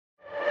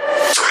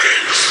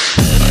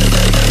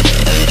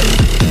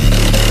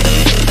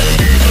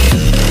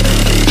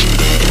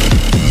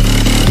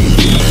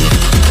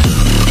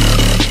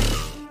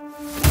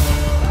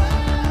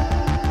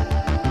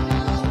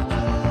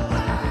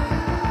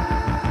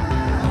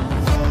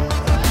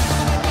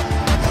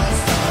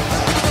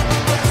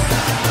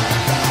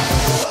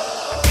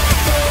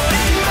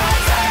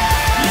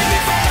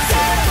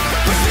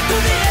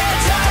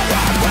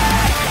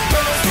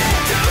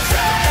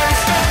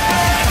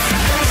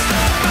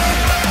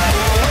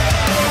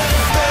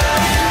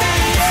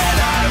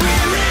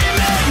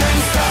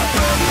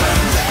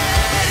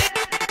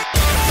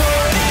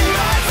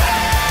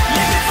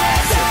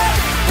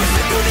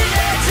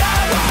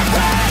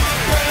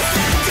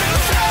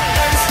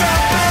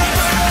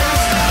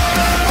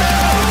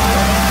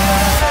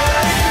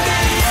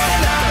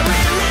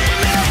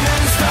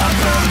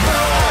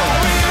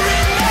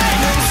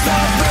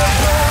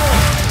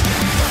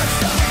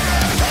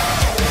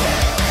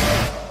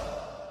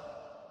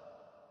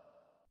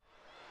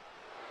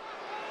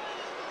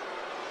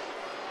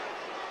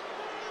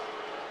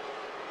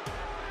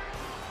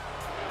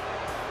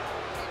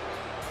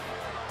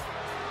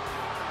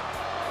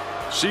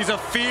She's a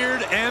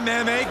feared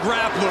MMA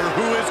grappler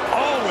who is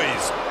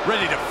always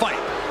ready to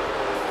fight.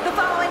 The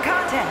following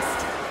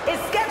contest is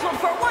scheduled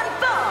for one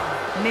fall.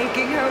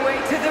 Making her way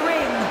to the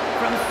ring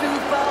from Sioux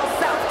Falls,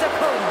 South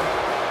Dakota,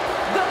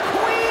 the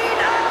Queen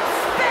of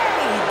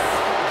Spades,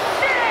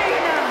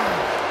 Shayna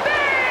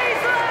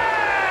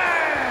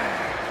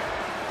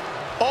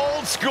Baszler!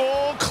 Old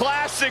school,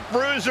 classic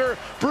bruiser,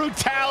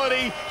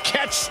 brutality,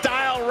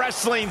 catch-style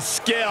wrestling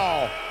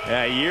skill.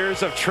 Yeah,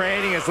 years of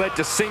training has led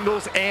to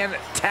singles and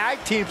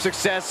tag team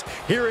success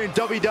here in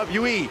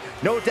WWE.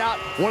 No doubt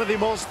one of the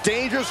most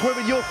dangerous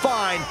women you'll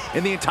find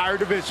in the entire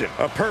division.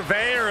 A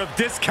purveyor of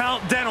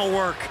discount dental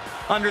work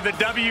under the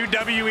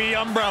WWE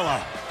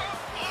umbrella.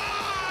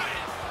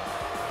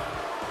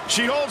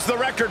 She holds the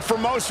record for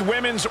most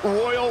women's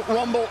Royal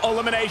Rumble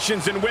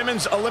eliminations and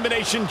women's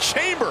Elimination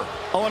Chamber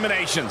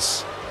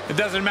eliminations. It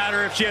doesn't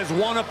matter if she has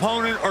one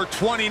opponent or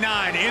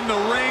 29. In the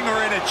ring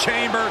or in a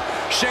chamber,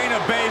 Shayna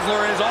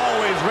Baszler is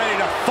always ready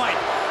to fight.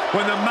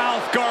 When the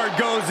mouth guard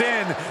goes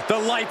in, the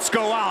lights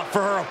go out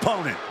for her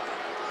opponent.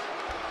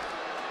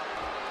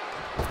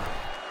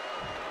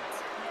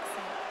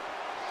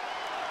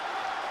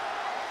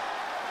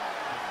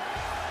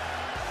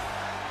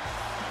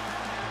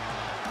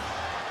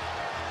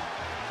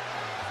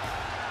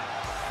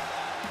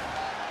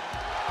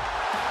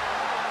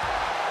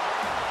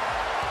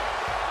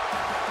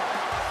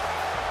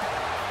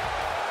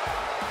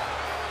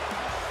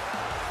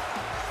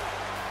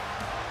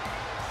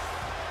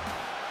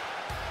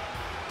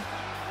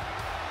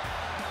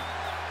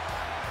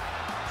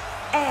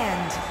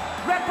 And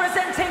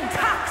representing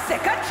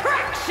Toxic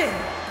Attraction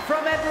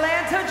from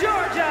Atlanta,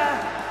 Georgia,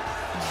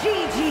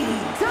 Gigi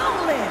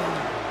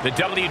Dolin. The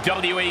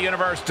WWE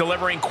Universe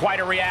delivering quite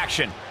a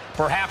reaction.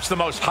 Perhaps the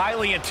most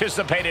highly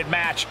anticipated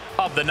match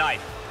of the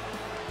night.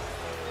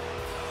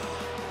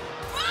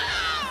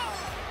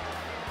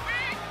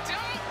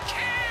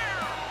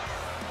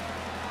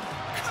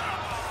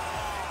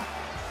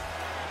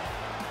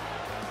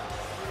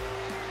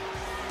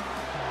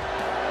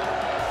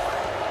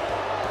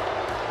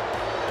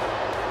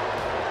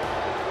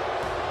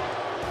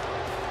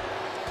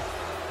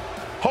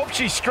 Hope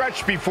she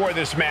stretched before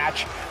this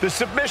match. The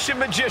submission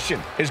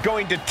magician is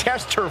going to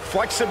test her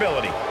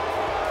flexibility.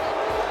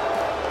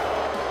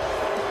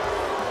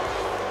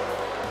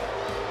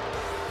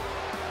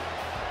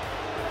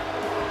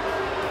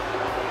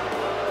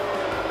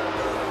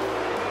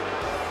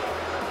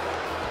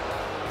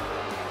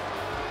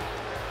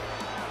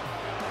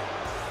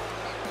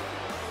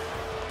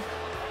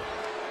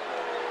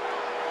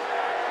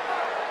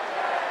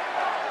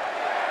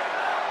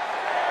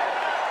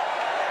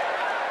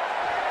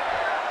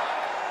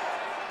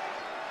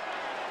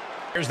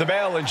 Here's the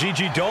bell, and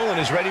Gigi Dolin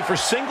is ready for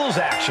singles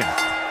action.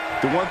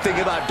 The one thing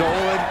about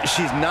Dolin,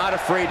 she's not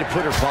afraid to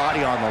put her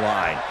body on the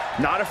line.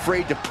 Not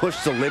afraid to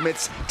push the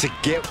limits to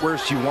get where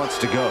she wants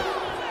to go.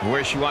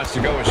 Where she wants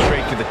to go is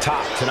straight to the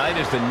top. Tonight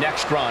is the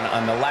next run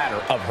on the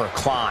ladder of her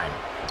climb.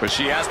 But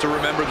she has to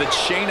remember that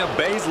Shayna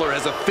Baszler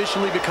has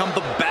officially become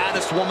the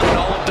baddest woman in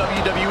all of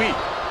WWE.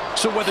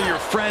 So whether you're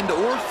friend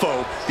or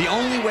foe, the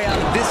only way out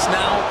of this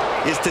now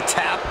is to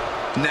tap,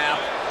 nap,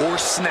 or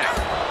snap.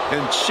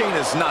 And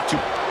Shayna's not too...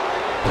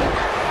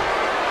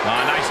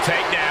 Nice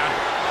takedown.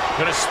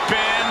 Gonna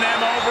spin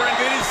them over, and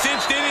it is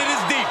cinched in, it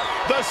is deep.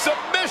 The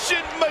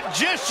submission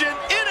magician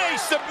in a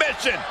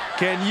submission.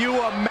 Can you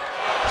imagine?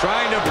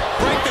 Trying to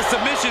break the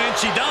submission, and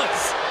she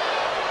does.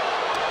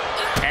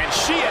 And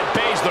she had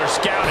Baszler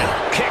scouted.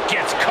 Kick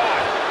gets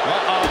caught.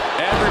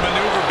 Every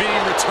maneuver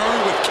being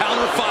returned with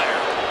counter fire.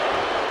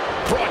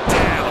 Brought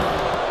down.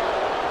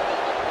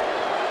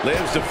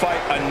 Lives to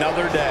fight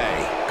another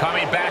day.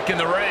 Coming back in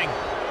the ring.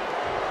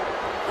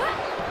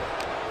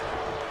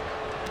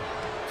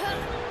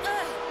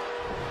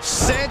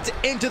 Sent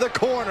into the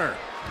corner.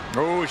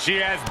 Oh, she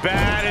has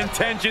bad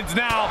intentions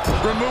now.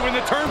 Removing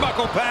the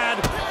turnbuckle pad.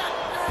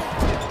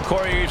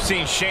 Corey, you've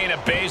seen Shayna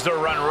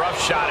Baszler run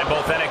roughshod in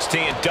both NXT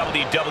and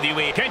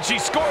WWE. Can she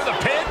score the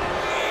pin?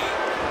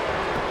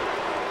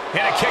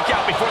 And a kick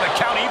out before the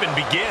count even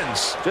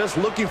begins. Just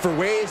looking for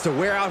ways to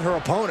wear out her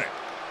opponent.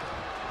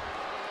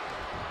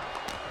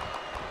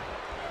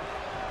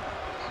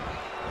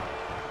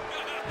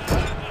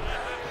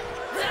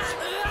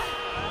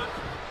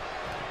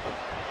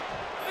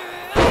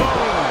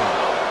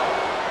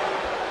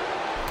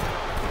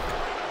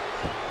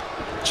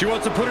 She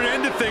wants to put an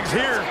end to things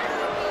here.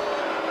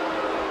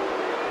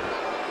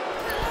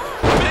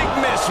 Big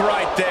miss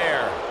right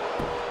there.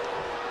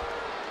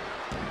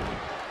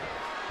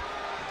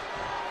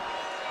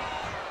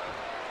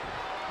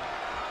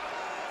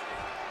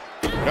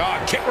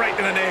 Oh, kick right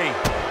to the knee.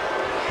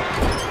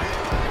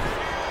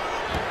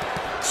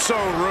 So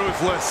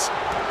ruthless.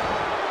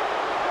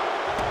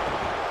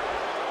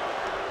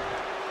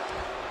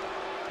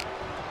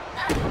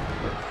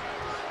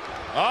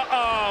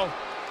 Uh-oh.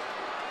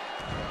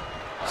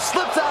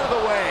 Slips out of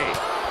the way.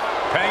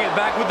 Paying it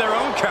back with their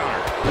own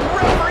counter.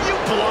 Ref, are you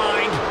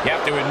blind? You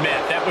have to admit,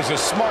 that was a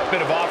smart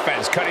bit of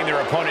offense, cutting their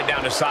opponent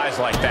down to size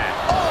like that.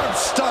 Arm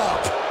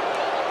stop.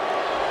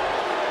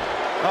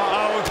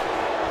 Uh-oh.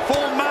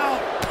 Full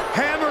mount.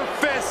 Hammer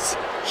fists.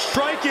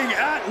 Striking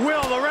at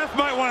will. The ref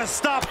might want to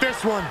stop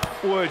this one.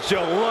 Would you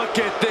look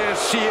at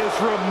this? She is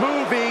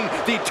removing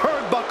the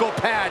turnbuckle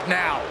pad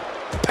now.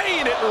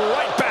 Paying it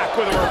right back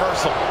with a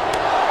reversal. Oh,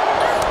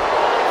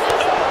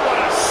 what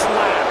a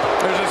slap.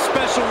 There's a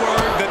special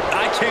word that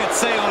I can't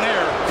say on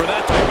air for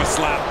that type of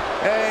slap.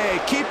 Hey,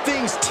 keep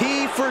things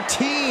T for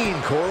teen,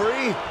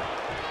 Corey.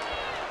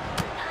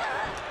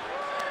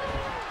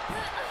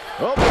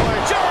 Oh, boy.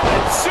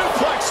 German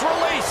suplex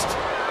released.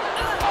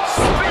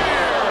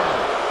 Spear.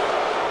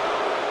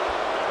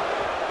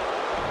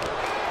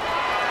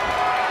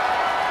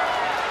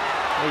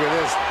 Look at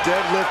this,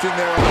 deadlifting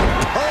their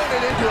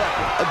opponent into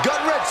a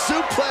gut-wrench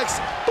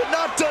suplex, but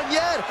not done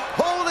yet.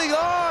 Holding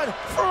on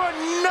for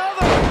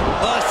another.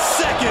 A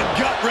second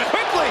gut wrench.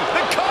 Quickly,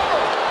 the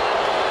cover.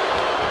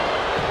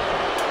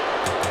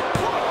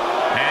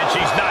 And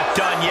she's not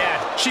done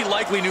yet. She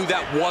likely knew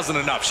that wasn't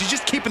enough. She's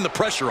just keeping the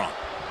pressure on.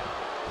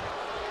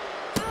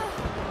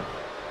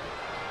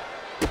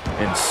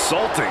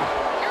 Insulting.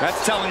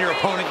 That's telling your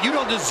opponent, you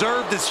don't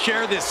deserve to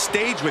share this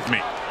stage with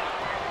me.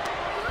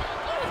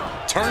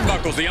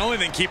 Turnbuckle's the only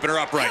thing keeping her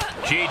upright.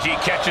 Gigi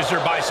catches her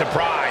by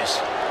surprise.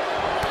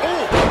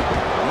 Oh,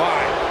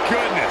 my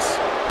goodness.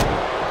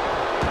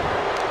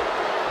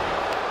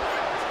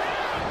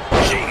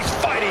 She's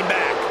fighting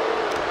back.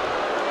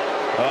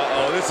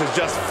 Uh-oh, this is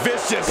just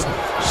vicious.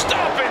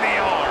 Stomping the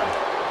arm.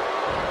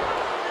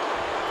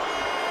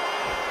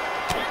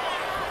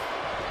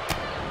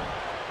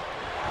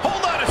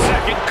 Hold on a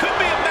second. Could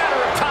be a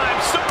matter of time.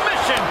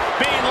 Submission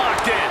being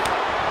locked in.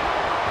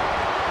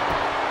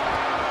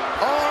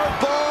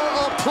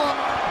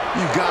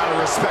 You gotta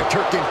respect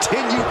her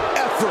continued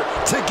effort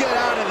to get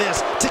out of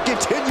this, to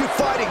continue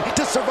fighting,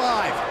 to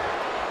survive.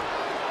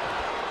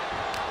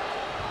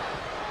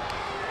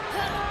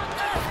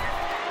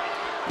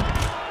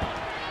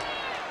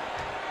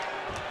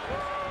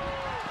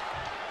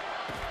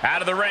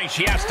 Out of the ring,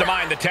 she has to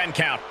mind the 10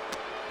 count.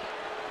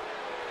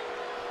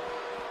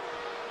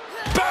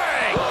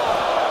 Bang!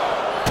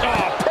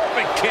 Oh,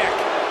 perfect kick.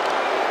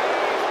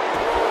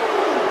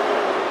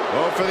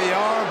 Go for the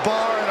arm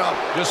bar and up.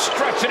 Just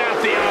stretching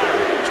out the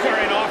arm.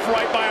 Squaring off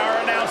right by our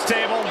announce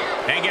table.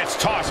 And gets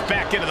tossed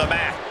back into the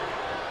mat.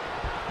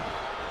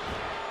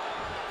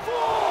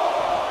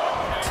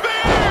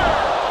 Spear!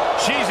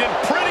 She's in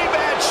pretty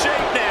bad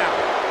shape now.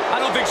 I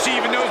don't think she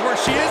even knows where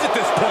she is at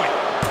this point.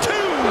 2.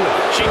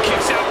 She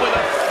kicks out with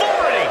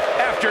authority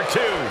after 2.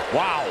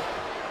 Wow.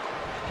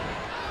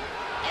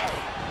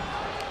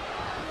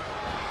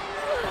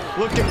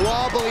 Looking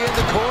wobbly in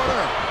the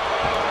corner.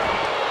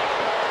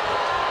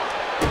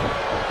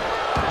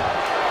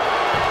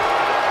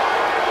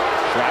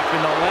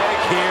 Trapping the leg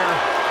here.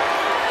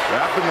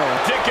 Trapping the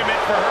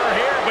Predicament for her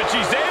here, but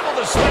she's able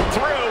to slip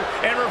through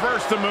and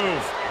reverse the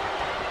move.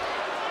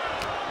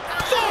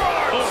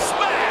 Forearm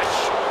smash!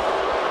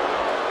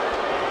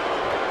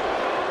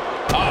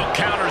 Oh,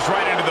 counters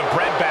right into the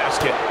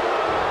breadbasket.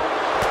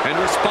 And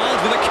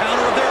responds with a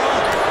counter of their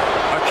own.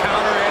 A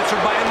counter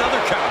answered by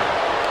another counter.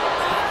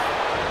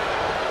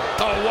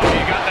 Oh, wow,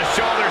 you got the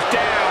shoulders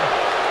down.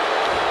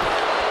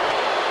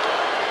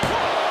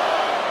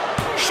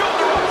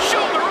 Shoulder up,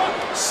 shoulder up.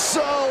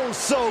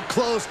 So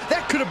close.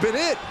 That could have been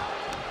it.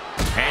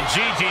 And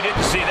Gigi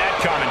didn't see that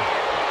coming.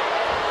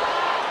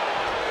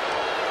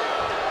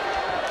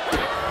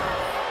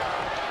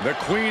 The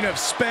Queen of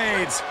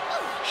Spades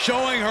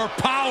showing her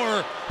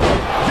power.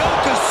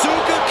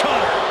 Yokosuka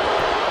cutter.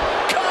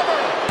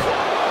 Cover.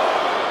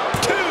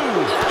 2.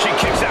 She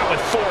kicks out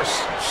with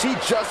force. She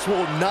just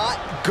will not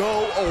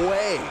go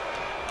away.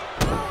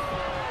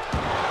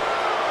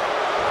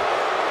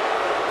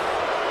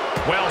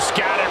 Well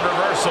scouted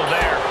reversal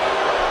there.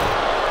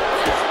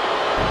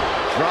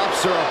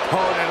 Drops her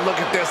opponent. Look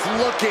at this.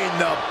 Looking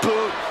the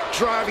boot.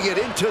 Driving it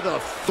into the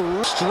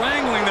throat.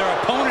 Strangling their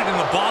opponent in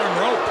the bottom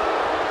rope.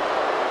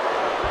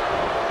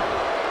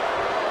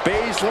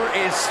 Baszler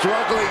is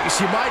struggling.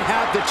 She might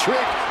have the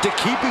trick to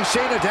keeping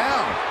Shayna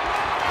down.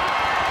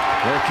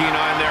 Working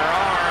on their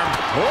arm.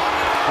 Oh,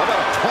 how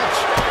about a punch?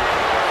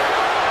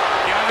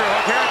 The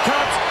underhook, here it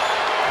comes.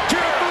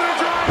 Careful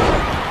driver.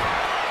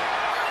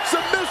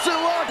 Submission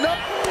lock. No.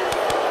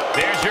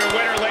 There's your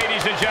winner,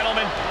 ladies and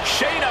gentlemen.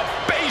 Shayna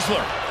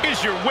Baszler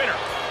is your winner.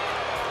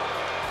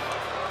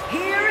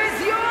 Here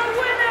is your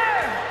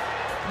winner,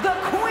 the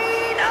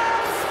Queen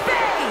of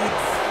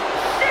Spades,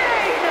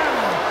 Shayna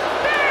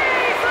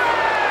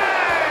Baszler!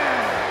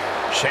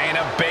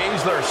 Shayna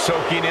Baszler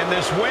soaking in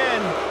this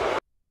win.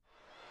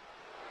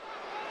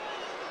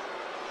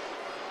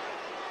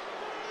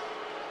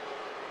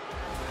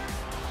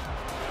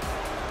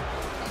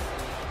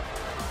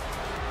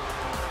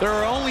 There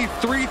are only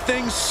 3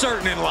 things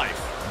certain in life: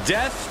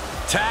 death,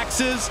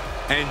 taxes,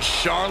 and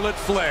Charlotte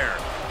Flair.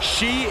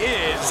 She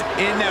is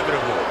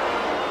inevitable.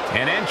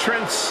 An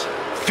entrance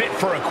fit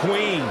for a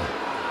queen.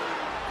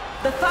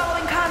 The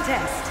following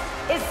contest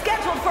is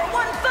scheduled for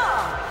one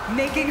fall,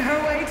 making her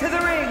way to the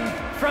ring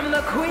from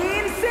the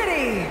Queen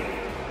City,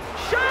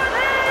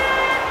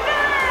 Charlotte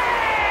Flair!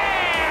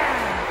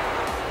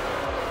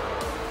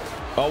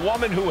 A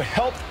woman who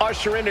helped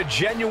usher in a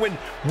genuine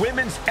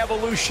women's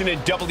evolution in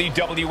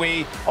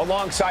WWE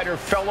alongside her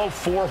fellow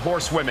four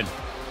horsewomen.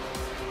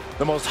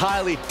 The most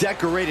highly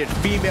decorated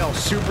female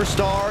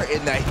superstar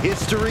in the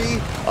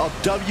history of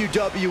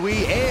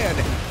WWE and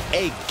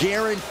a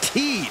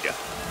guaranteed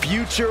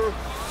future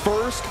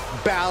first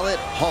ballot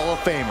Hall of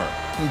Famer.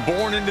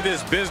 Born into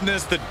this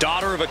business, the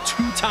daughter of a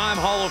two-time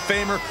Hall of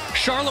Famer,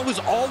 Charlotte was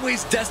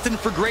always destined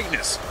for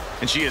greatness,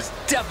 and she has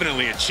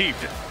definitely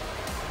achieved it.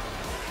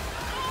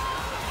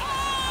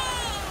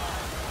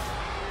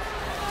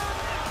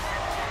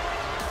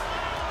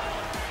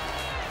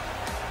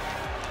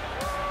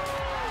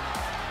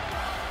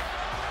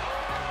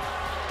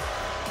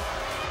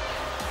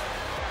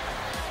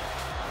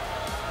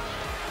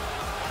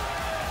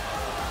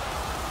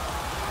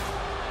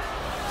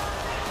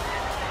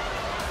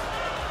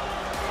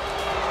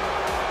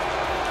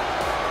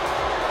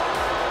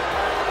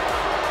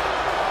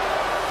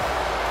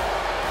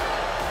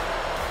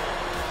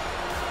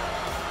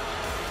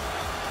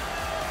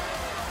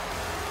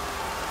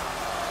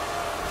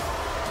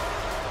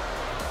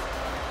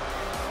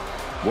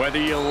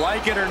 Whether you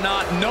like it or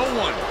not, no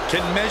one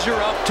can measure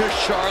up to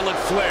Charlotte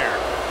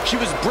Flair. She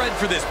was bred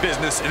for this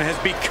business and has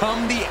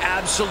become the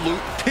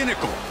absolute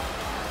pinnacle.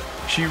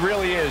 She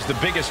really is the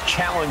biggest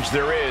challenge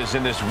there is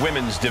in this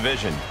women's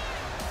division.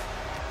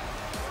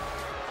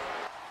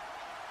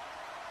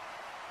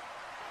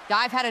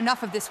 I've had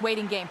enough of this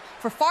waiting game.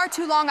 For far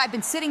too long, I've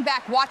been sitting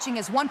back watching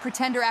as one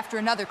pretender after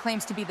another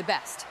claims to be the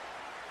best.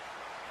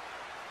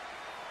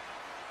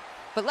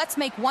 But let's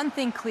make one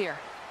thing clear.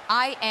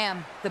 I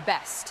am the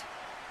best.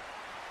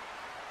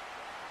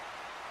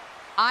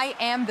 I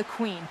am the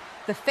queen,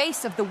 the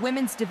face of the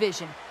women's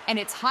division, and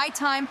it's high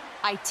time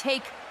I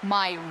take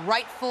my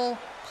rightful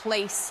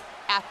place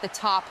at the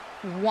top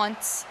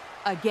once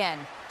again.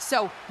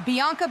 So,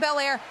 Bianca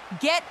Belair,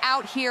 get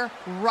out here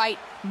right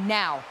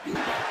now.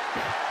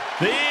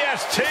 The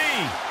EST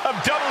of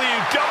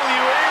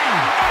WWE.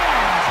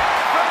 And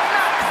from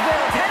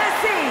Knoxville,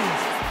 Tennessee,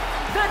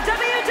 the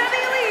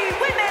WWE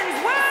Women's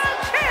World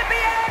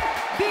Champion,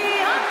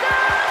 Bianca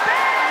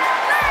Belair!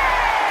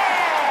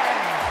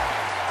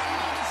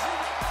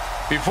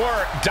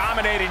 Before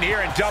dominating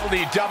here in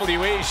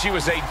WWE, she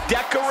was a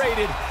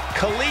decorated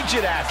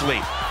collegiate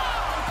athlete.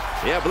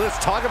 Yeah, but let's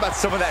talk about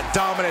some of that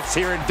dominance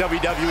here in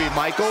WWE,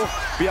 Michael.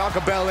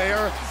 Bianca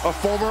Belair, a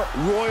former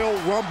Royal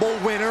Rumble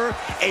winner,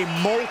 a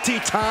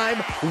multi-time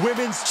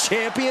women's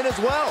champion as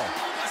well.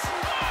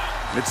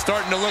 It's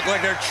starting to look like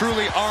there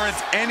truly aren't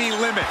any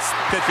limits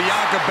that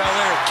Bianca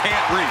Belair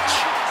can't reach.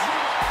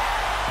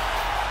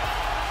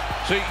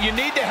 So you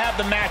need to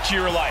have the match of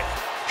your life.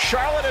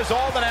 Charlotte has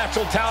all the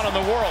natural talent in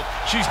the world.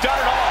 She's done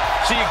it all,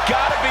 so you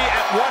gotta be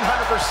at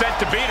 100%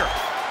 to beat her.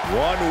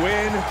 One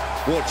win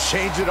will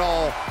change it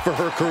all for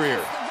her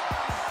career.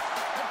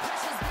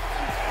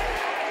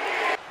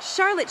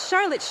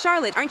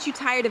 Charlotte, aren't you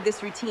tired of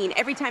this routine?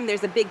 Every time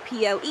there's a big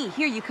PLE,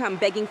 here you come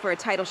begging for a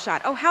title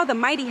shot. Oh, how the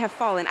mighty have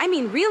fallen. I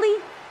mean, really?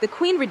 The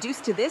queen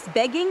reduced to this,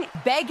 begging?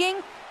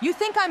 Begging? You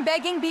think I'm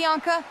begging,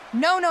 Bianca?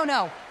 No, no,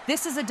 no.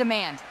 This is a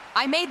demand.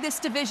 I made this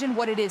division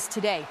what it is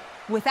today.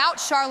 Without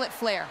Charlotte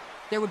Flair,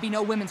 there would be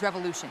no women's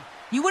revolution.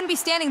 You wouldn't be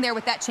standing there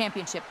with that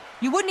championship.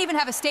 You wouldn't even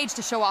have a stage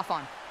to show off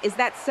on. Is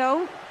that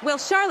so? Well,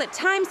 Charlotte,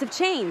 times have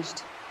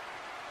changed.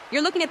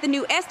 You're looking at the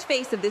new est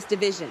face of this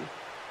division.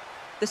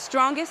 The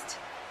strongest,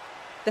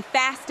 the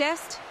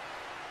fastest,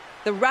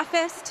 the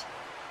roughest,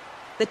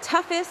 the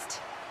toughest,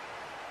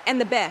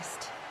 and the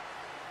best.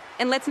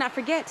 And let's not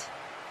forget,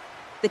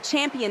 the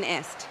champion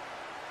est.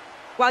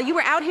 While you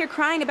were out here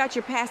crying about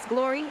your past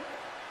glory,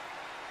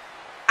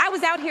 I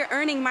was out here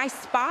earning my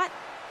spot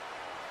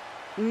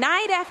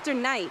night after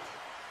night.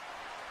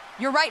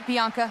 You're right,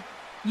 Bianca.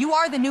 You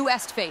are the new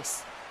est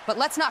face. But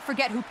let's not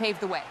forget who paved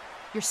the way.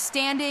 You're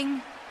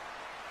standing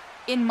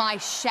in my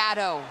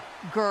shadow,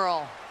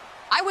 girl.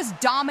 I was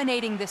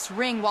dominating this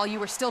ring while you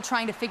were still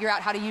trying to figure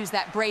out how to use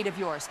that braid of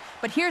yours.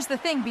 But here's the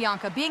thing,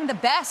 Bianca. Being the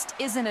best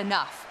isn't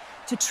enough.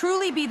 To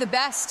truly be the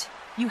best,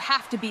 you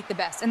have to beat the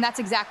best. And that's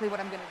exactly what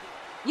I'm going to do.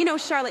 You know,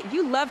 Charlotte,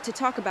 you love to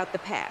talk about the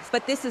past,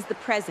 but this is the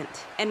present.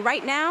 And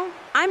right now,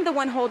 I'm the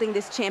one holding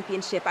this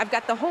championship. I've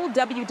got the whole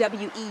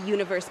WWE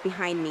universe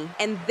behind me,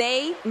 and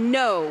they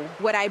know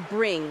what I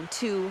bring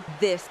to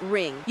this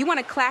ring. You want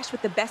to clash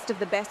with the best of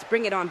the best,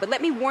 bring it on. But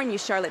let me warn you,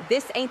 Charlotte,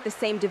 this ain't the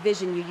same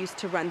division you used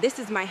to run. This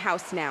is my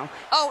house now.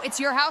 Oh, it's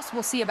your house?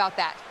 We'll see about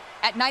that.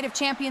 At Night of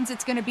Champions,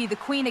 it's going to be the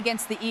Queen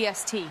against the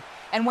EST.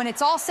 And when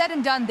it's all said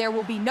and done, there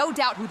will be no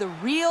doubt who the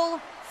real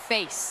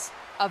face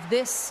of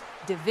this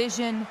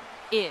division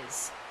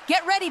is.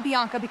 Get ready,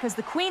 Bianca, because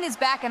the Queen is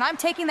back and I'm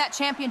taking that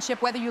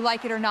championship whether you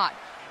like it or not.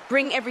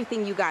 Bring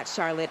everything you got,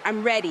 Charlotte.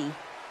 I'm ready.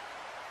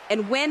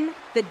 And when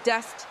the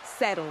dust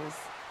settles,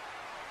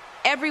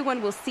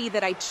 everyone will see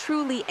that I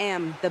truly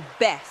am the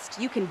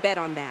best. You can bet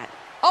on that.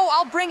 Oh,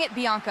 I'll bring it,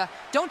 Bianca.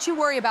 Don't you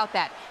worry about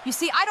that. You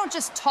see, I don't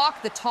just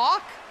talk the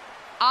talk,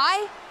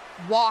 I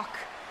walk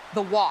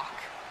the walk.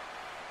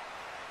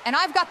 And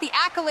I've got the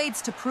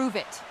accolades to prove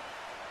it.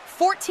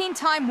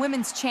 14-time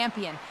women's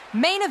champion,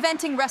 main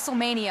eventing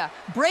WrestleMania,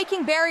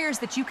 breaking barriers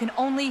that you can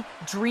only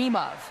dream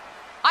of.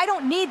 I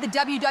don't need the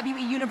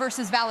WWE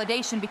Universe's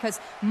validation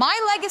because my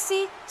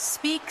legacy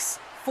speaks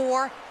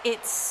for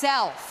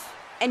itself.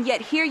 And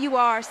yet here you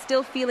are,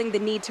 still feeling the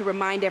need to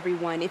remind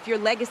everyone, if your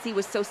legacy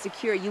was so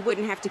secure, you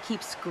wouldn't have to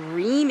keep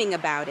screaming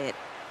about it.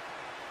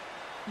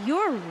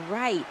 You're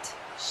right,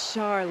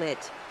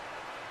 Charlotte.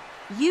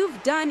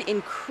 You've done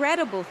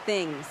incredible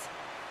things.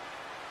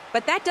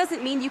 But that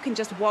doesn't mean you can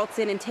just waltz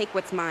in and take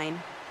what's mine.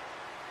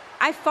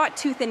 I fought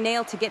tooth and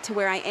nail to get to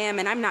where I am,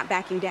 and I'm not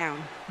backing down.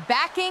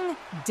 Backing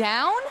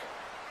down?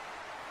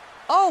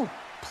 Oh,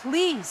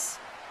 please.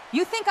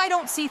 You think I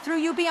don't see through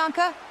you,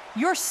 Bianca?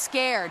 You're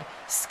scared.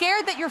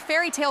 Scared that your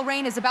fairy tale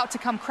reign is about to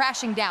come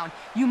crashing down.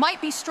 You might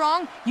be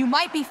strong, you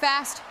might be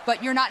fast,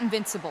 but you're not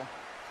invincible.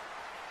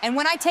 And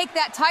when I take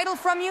that title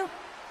from you,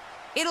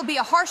 it'll be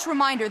a harsh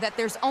reminder that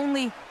there's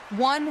only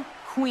one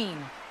queen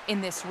in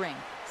this ring.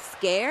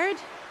 Scared?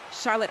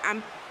 Charlotte,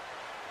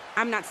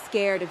 I'm not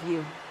scared of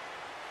you.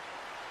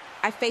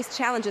 I've faced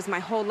challenges my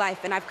whole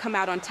life, and I've come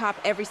out on top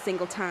every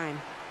single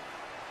time.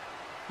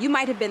 You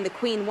might have been the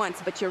queen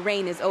once, but your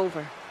reign is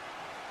over.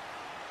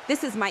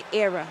 This is my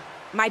era,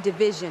 my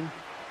division.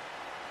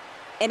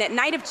 And at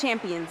Night of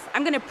Champions,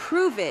 I'm gonna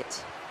prove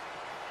it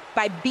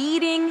by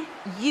beating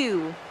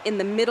you in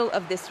the middle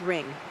of this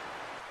ring.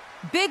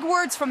 Big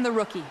words from the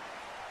rookie.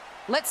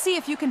 Let's see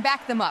if you can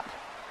back them up.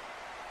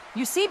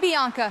 You see,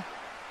 Bianca,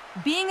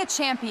 being a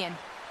champion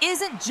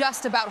isn't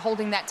just about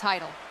holding that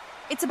title.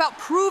 It's about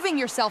proving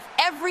yourself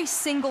every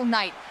single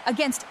night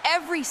against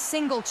every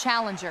single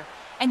challenger.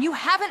 And you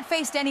haven't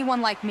faced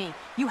anyone like me.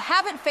 You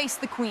haven't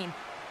faced the queen.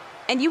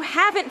 And you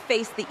haven't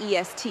faced the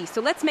EST, so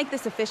let's make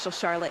this official,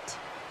 Charlotte.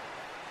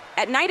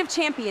 At Night of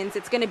Champions,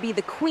 it's gonna be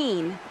the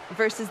queen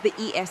versus the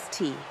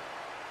EST.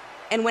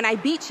 And when I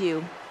beat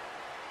you,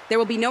 there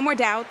will be no more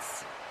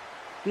doubts,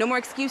 no more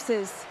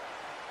excuses.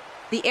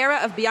 The era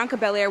of Bianca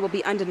Belair will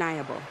be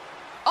undeniable.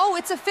 Oh,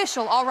 it's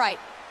official, all right.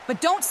 But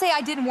don't say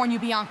I didn't warn you,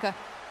 Bianca,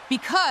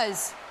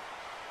 because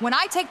when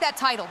I take that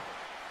title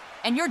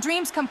and your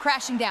dreams come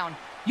crashing down,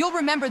 you'll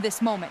remember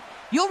this moment.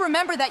 You'll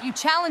remember that you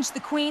challenged the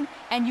queen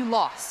and you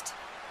lost.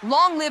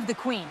 Long live the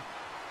queen.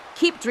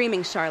 Keep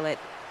dreaming, Charlotte.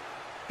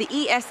 The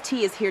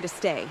EST is here to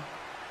stay.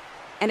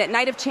 And at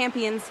Night of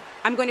Champions,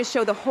 I'm going to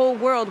show the whole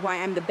world why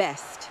I'm the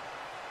best.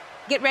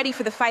 Get ready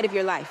for the fight of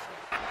your life.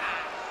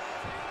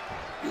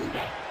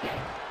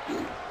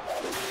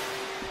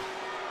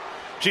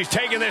 She's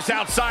taking this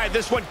outside.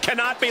 This one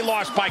cannot be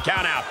lost by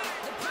countout.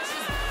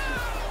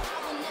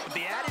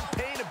 The added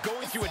pain of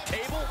going through a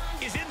table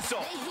is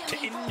insult to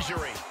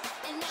injury.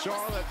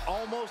 Charlotte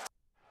almost...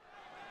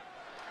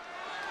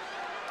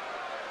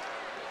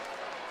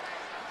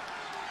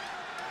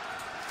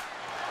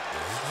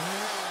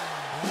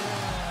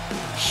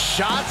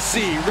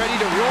 Shotzi ready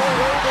to roll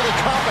over the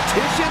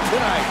competition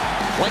tonight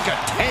like a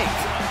tank.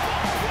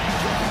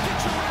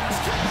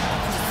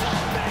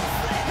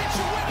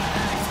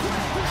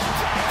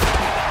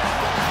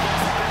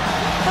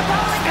 The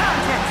following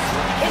contest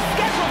is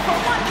scheduled for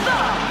one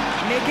fall,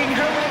 making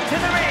her way to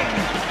the ring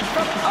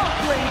from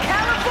Oakland,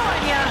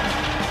 California,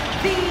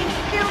 the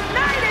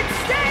United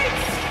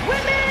States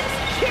Women's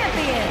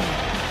Champion,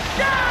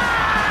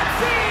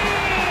 Shotzi!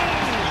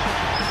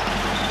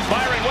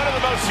 Byron, one of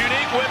the most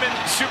unique women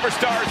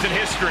superstars in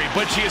history,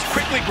 but she has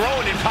quickly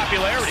grown in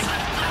popularity.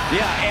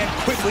 Yeah, and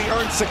quickly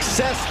earned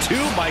success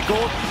too,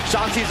 Michael.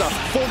 Shotzi's a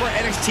former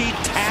NXT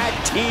Tag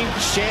Team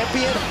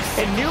Champion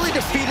and nearly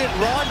defeated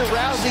Ronda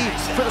Rousey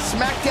for the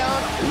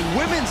SmackDown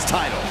Women's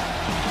title.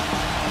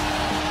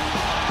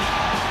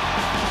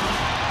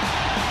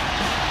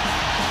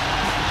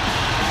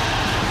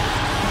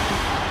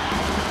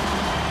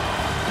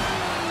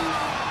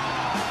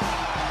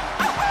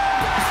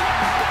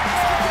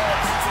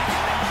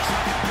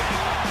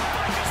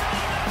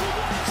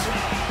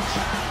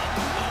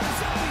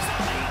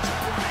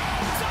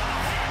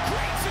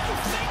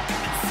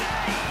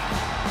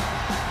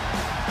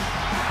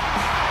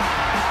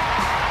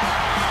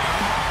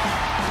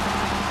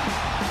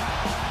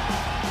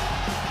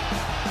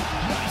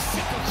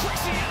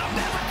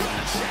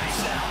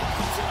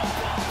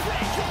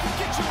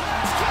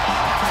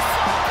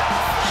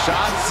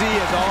 Shotzi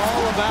is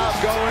all about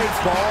going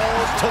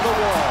balls to the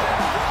wall.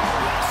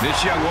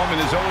 This young woman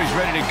is always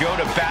ready to go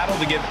to battle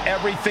to give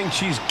everything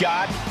she's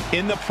got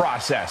in the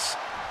process.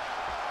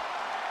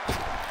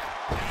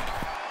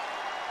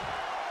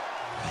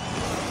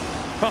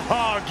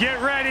 Oh,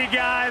 get ready,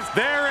 guys.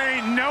 There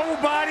ain't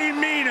nobody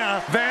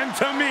meaner than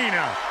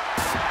Tamina.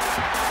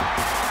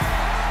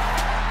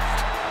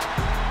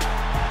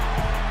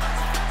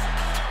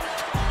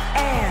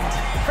 And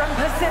from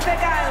Pacific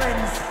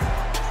Islands,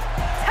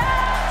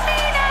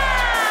 Tamina!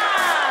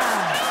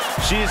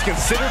 She is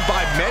considered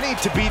by many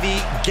to be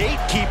the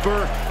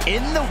gatekeeper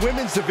in the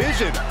women's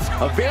division.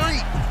 A very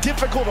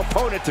difficult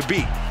opponent to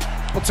beat.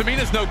 Well,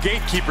 Tamina's no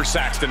gatekeeper,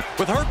 Saxton.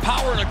 With her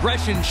power and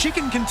aggression, she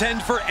can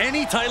contend for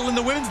any title in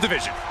the women's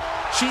division.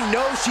 She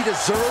knows she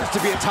deserves to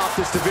be atop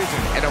this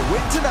division, and a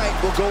win tonight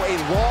will go a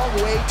long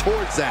way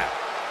towards that.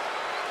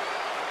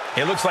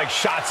 It looks like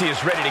Shotzi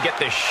is ready to get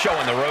this show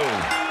on the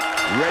road.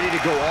 Ready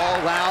to go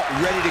all out,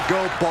 ready to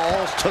go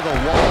balls to the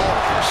wall.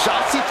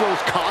 Shotzi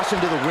throws caution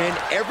to the wind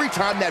every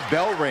time that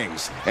bell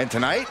rings. And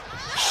tonight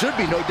should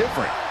be no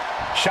different.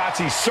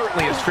 Shotzi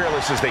certainly as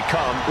fearless as they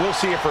come. We'll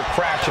see if her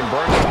crash and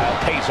burn style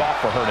pays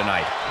off for her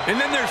tonight. And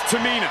then there's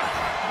Tamina.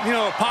 You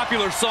know, a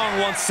popular song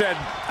once said,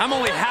 "I'm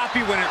only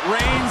happy when it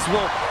rains."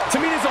 Well,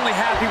 Tamina's only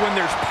happy when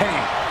there's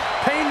pain.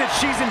 Pain that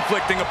she's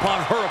inflicting upon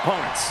her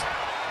opponents.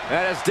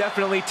 That is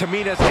definitely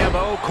Tamina's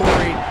MO,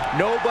 Corey.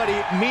 Nobody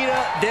Mina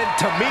than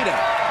Tamina.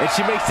 And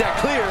she makes that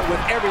clear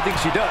with everything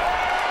she does.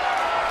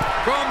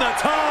 From the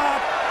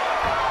top.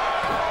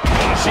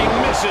 She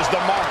misses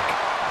the mark.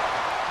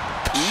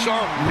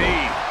 Sharp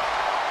knee.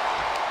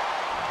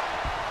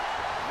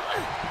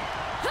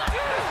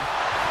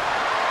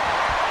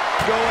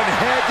 Going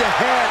head to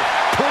head,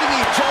 putting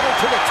each other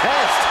to the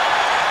test.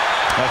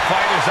 The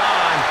fight is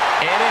on,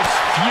 and it's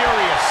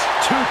furious.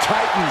 Two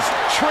titans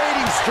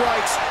trading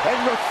strikes and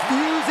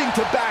refusing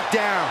to back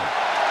down.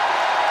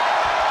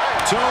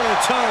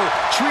 Toe-to-toe,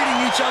 treating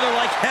each other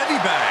like heavy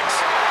bags.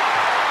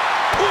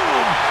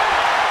 Boom!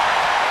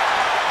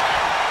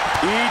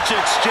 Each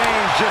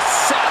exchange just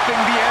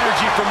sapping the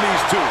energy from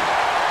these two.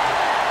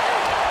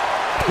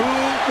 Who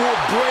will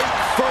break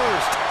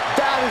first?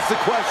 That is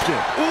the question.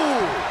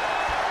 Ooh!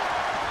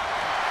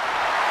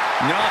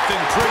 Nothing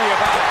pretty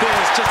about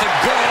this, just a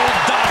good old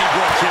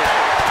Donnybrook here.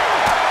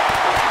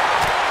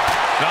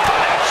 Oh,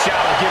 that shot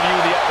will give you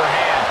the upper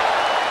hand.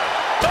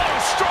 Oh,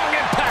 strong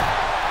impact.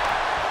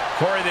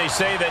 Corey, they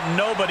say that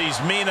nobody's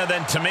meaner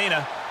than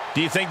Tamina.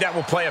 Do you think that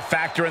will play a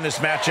factor in this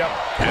matchup?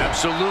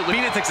 Absolutely.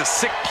 Tamina takes a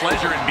sick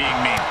pleasure in being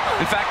mean.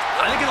 In fact,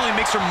 I think it only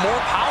makes her more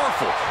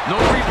powerful. No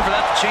reason for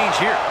that to change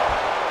here.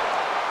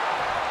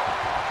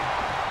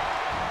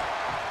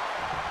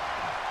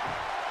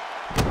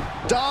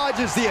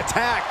 Dodges the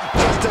attack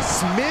just a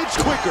smidge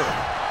quicker.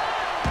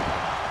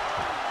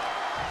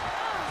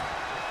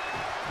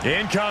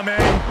 Incoming.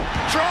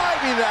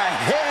 Driving the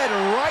head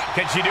right.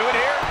 Can she do it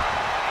here?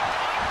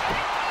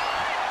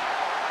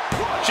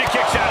 She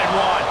kicks out in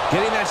one.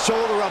 Getting that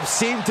shoulder up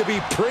seemed to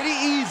be pretty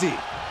easy.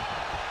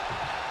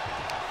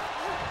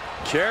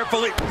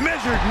 Carefully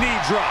measured knee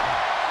drop.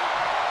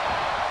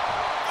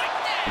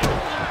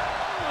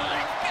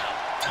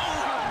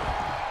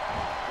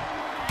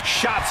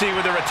 Shotzi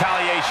with the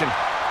retaliation.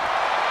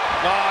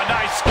 Oh,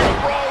 nice scoop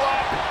roll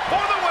up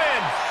for the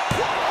win.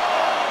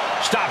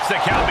 Stops the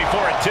count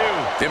before it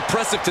two.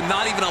 Impressive to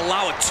not even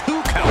allow a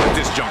 2 count at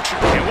this juncture.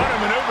 And what a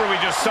maneuver we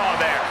just saw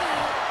there.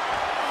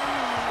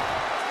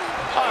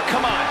 Oh,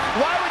 come on.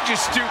 Why would you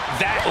stoop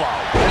that low?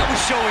 That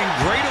was showing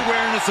great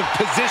awareness of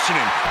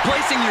positioning,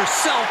 placing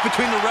yourself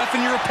between the ref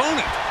and your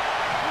opponent.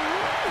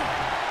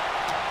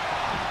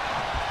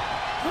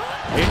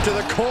 Into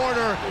the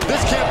corner.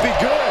 This can't be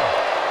good.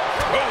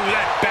 Oh,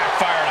 that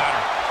backfired on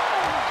her.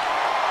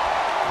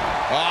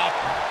 Oh,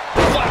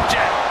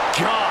 flapjack.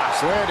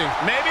 Gosh. Landing.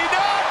 Maybe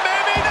not,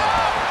 maybe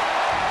not.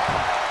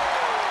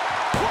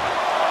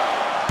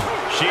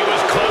 She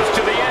was close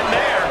to the end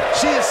there.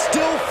 She is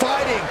still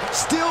fighting,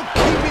 still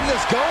keeping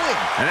this going.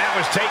 And that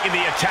was taking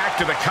the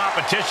attack to the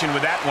competition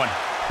with that one.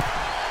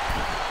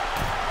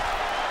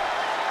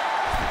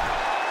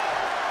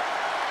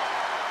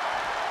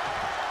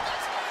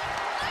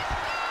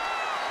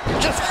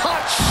 Just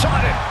hot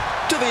shot it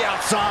to the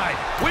outside.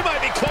 We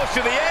might be close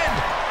to the end.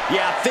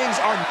 Yeah, things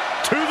are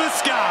To the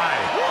sky.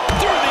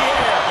 Through the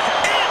air.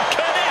 It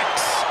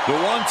connects. The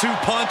 1-2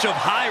 punch of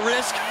high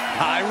risk,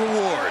 high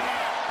reward.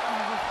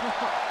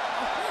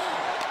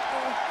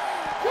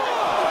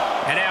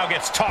 And now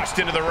gets tossed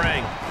into the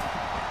ring.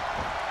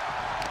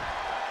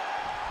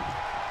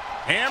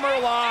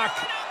 Hammerlock.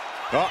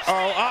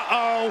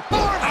 uh-oh.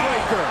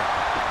 Heartbreaker.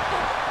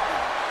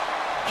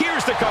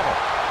 Here's the cover.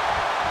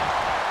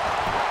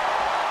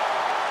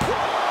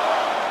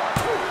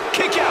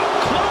 Kick out.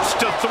 Close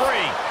to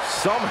 3.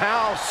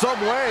 Somehow, some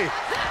way.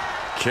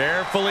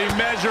 Carefully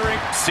measuring,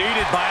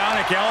 seated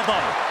bionic elbow.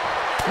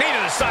 Knee to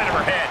the side of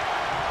her head.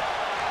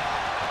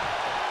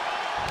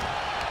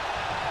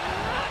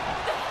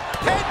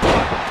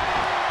 Headbutt.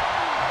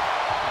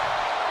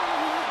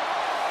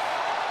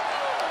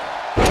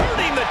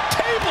 Turning the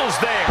tables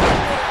there.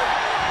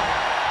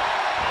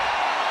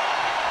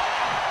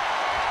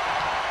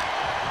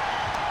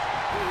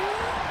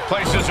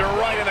 Places her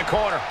right in the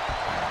corner.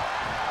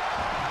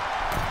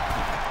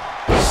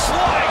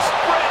 Slice,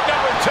 bread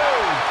number 2.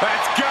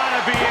 That's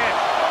gotta be it.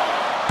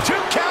 2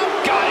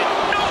 count, got it.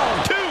 No,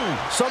 2.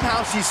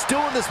 Somehow she's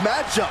still in this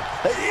matchup.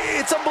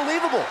 It's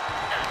unbelievable.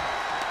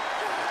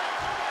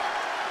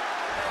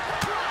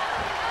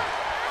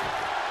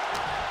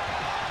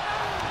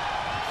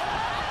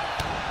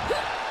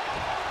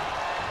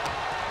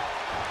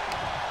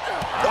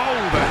 Oh,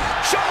 the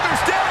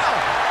shoulders down.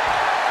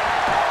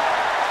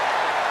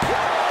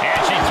 And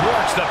she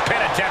thwarts the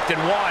pin attempt in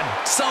 1.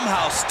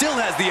 Somehow still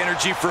has the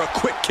energy for a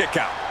quick kick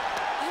out.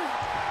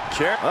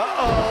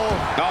 Uh-oh.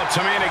 Oh,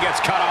 Tamina gets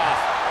cut off.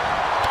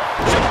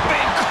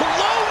 Jumping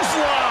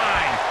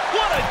clothesline.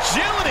 What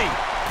agility.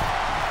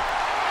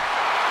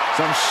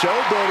 Some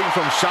showboating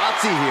from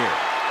Shotzi here.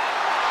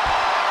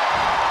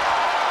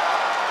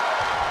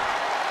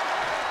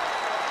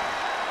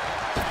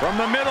 From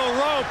the middle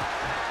rope.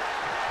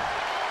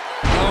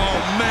 Oh,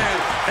 man.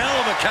 Hell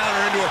of a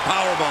counter into a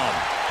powerbomb.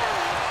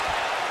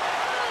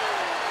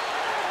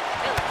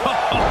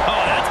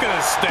 Oh, that's going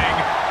to sting.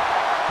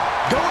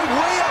 Going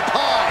way up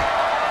high.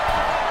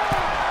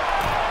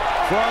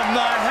 From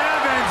the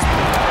heavens.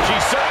 She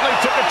certainly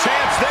took a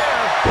chance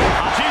there.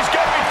 She's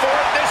going for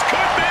it. This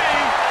could be.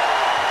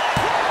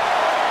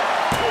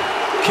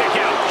 Kick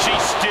out. She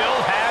still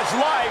has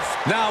life.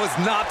 Now is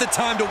not the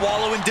time to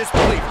wallow in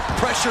disbelief.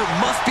 Pressure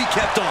must be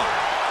kept on.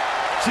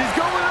 She's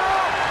going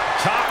up.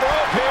 Top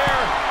rope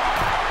here.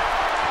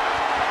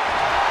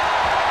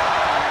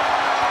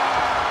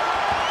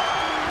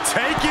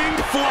 Taking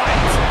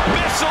flight.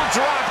 Missile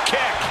drop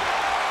kick.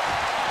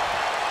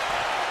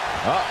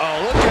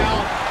 Uh-oh, look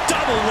out.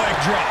 Double leg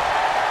drop.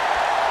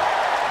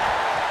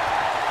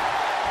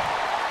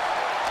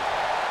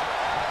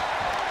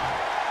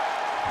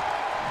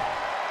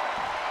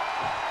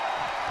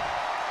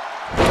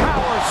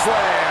 Power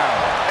slam.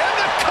 And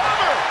the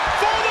cover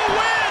for the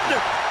win.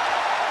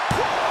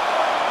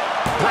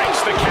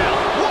 Breaks the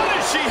count. What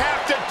does she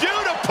have to do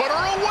to put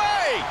her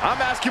away?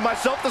 I'm asking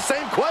myself the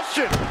same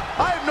question.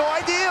 I have no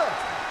idea.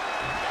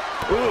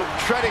 Ooh,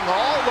 treading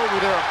all over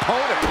their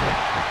opponent.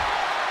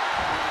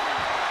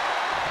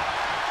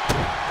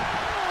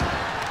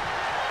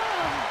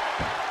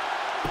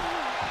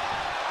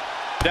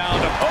 Down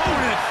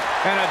opponent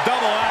and a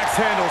double axe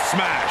handle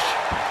smash.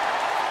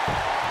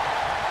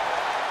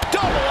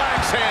 Double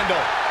axe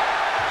handle.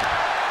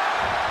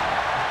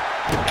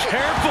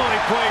 Carefully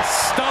placed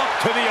stomp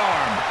to the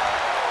arm.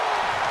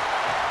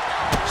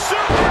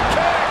 Super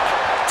kick.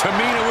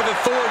 Tamina with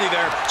authority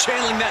there,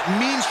 channeling that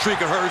mean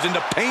streak of hers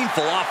into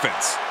painful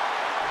offense.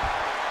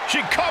 She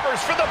covers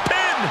for the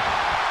pin.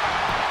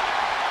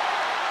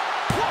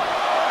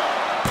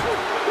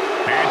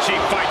 And she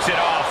fights it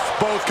off.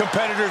 Both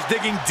competitors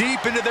digging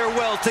deep into their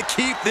well to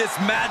keep this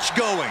match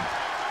going.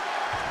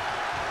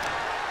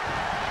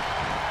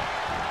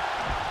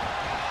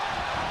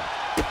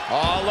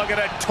 Oh, look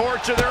at a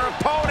torch of their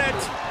opponent.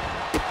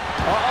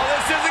 Oh,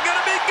 this isn't going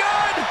to be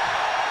good.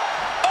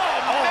 Oh,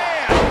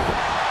 man.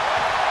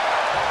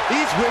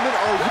 These women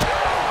are...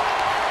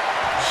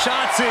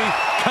 Shotzi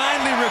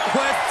kindly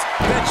requests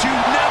that you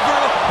never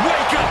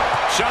wake up.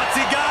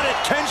 Shotzi got it.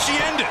 Can she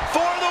end it?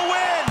 For the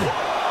win.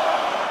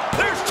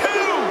 There's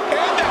two.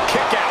 And the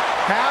kick out.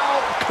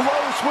 How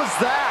close was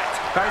that?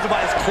 That was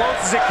about as close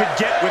as it could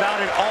get without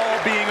it all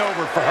being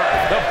over for her.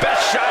 The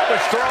best shot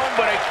was thrown,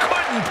 but it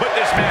couldn't put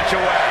this match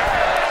away.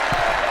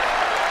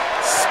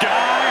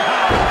 Sky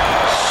high.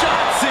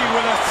 Shotzi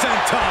with a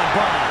senton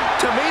bomb.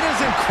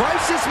 Tamina's in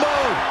crisis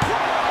mode.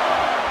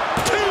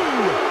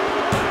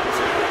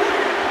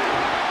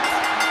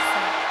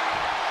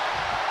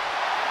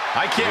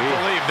 I can't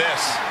believe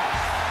this.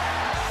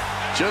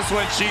 Just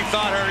when she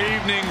thought her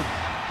evening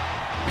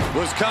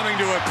was coming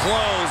to a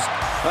close,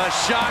 a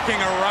shocking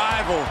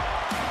arrival.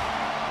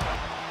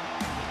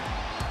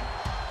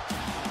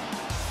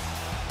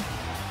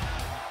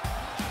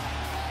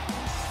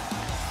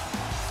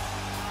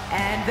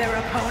 And their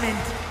opponent,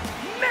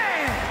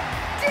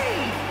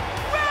 Mandy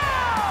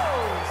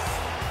Rose,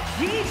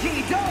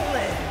 Gigi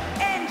Dolin,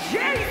 and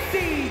Jade.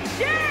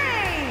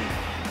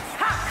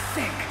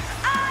 Toxic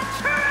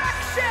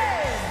Attraction.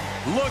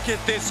 Look at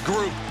this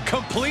group,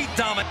 complete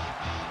dominance.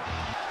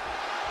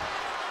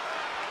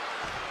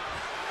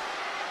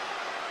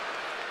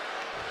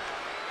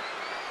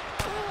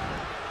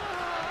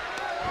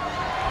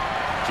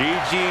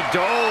 Gigi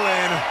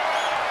Dolin.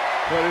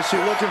 What is she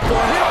looking for?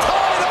 Hit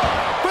tied up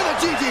with a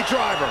Gigi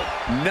driver.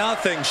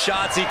 Nothing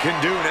Shotzi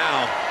can do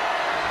now.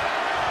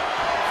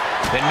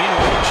 Then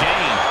meanwhile,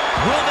 Jane.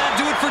 Will that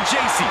do it for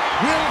JC?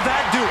 Will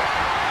that do it?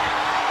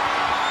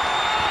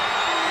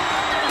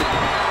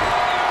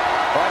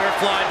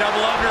 Butterfly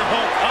double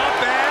underhook up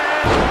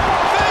and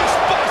face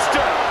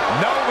buster.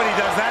 Nobody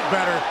does that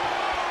better.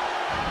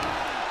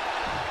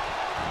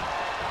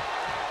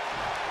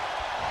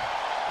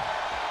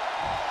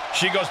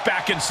 She goes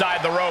back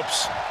inside the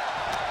ropes.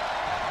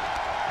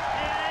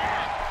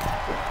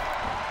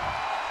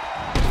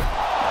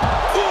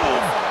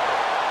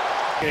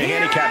 In a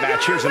handicap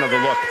match, here's another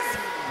look.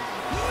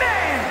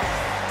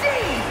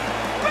 Mandy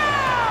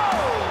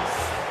Rose,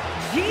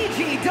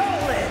 Gigi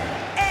Dolin,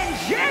 and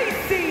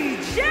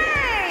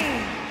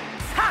Jane.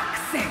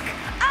 Toxic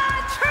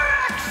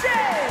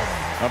Attraction.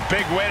 A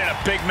big win and a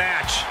big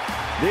match.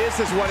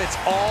 This is what it's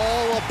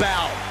all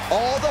about.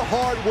 All the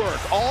hard work,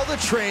 all the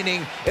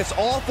training, it's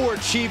all for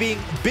achieving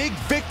big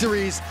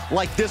victories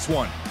like this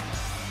one.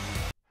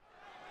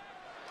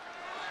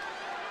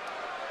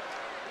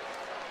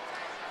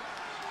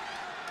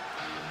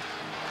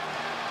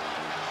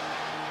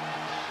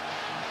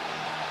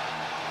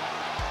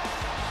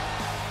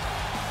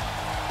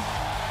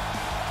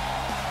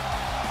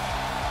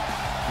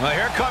 Well,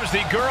 here comes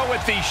the girl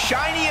with the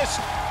shiniest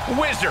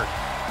wizard.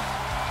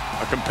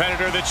 A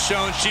competitor that's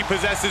shown she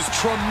possesses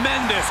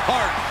tremendous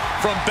heart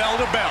from bell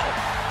to bell.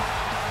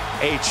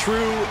 A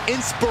true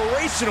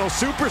inspirational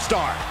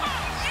superstar.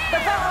 The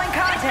following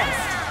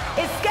contest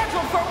is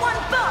scheduled for one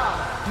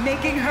fall.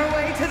 Making her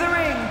way to the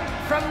ring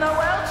from the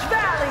Welch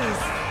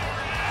Valleys,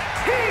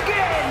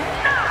 Tegan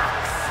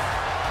Knox.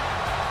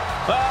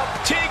 Well,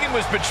 Tegan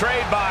was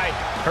betrayed by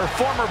her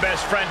former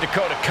best friend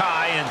Dakota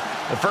Kai in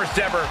the first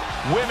ever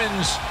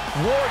women's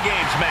War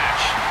Games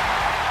match.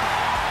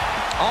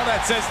 All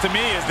that says to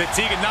me is that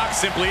Tegan Knox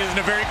simply isn't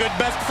a very good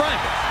best friend.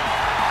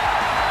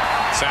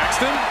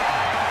 Saxton?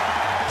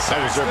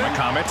 I reserve my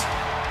comment.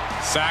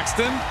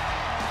 Saxton?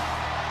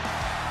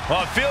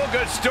 Well, a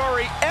feel-good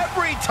story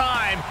every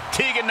time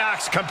Tegan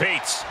Knox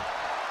competes.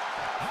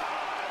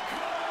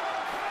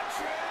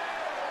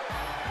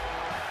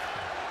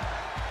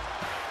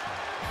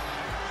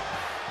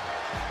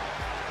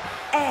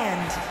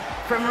 And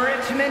from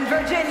Richmond,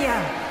 Virginia,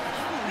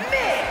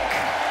 Mickie.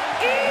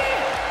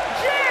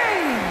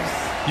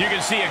 You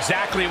can see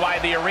exactly why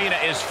the arena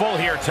is full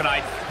here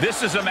tonight.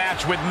 This is a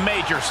match with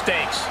major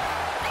stakes.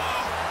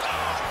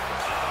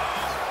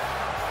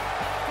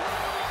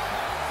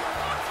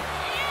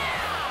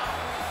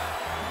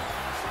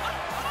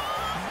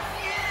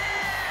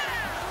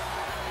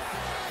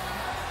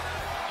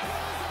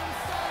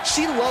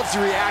 She loves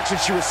the reaction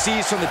she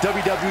receives from the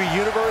WWE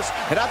Universe,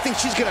 and I think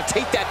she's going to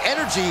take that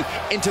energy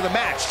into the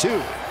match,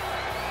 too.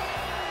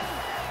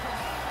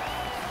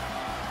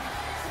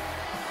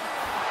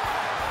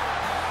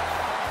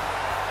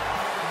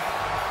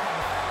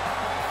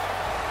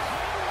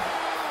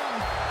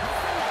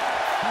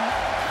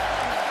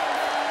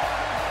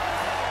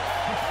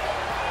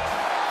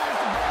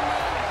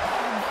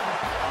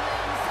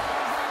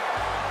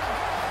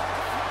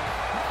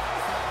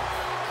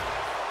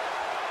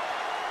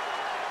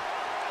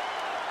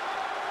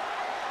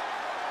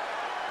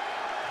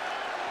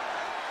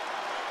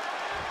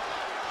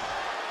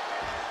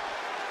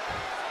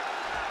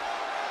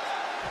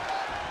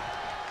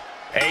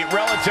 A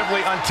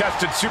relatively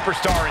untested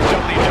superstar in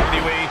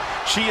WWE,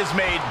 she has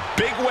made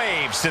big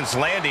waves since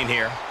landing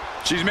here.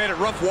 She's made it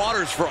rough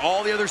waters for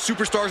all the other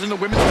superstars in the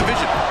women's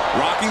division.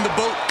 Rocking the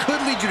boat could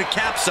lead you to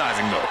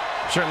capsizing, though.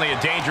 Certainly a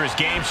dangerous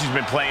game she's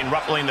been playing,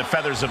 ruffling the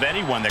feathers of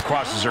anyone that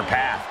crosses her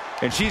path.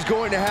 And she's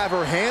going to have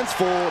her hands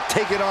full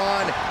taking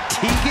on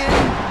Tegan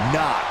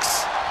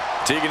Knox.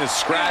 Tegan is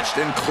scratched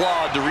and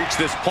clawed to reach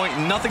this point,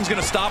 and nothing's going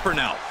to stop her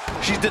now.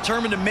 She's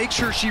determined to make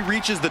sure she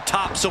reaches the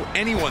top, so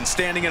anyone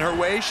standing in her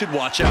way should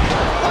watch out.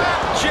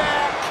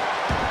 Jack!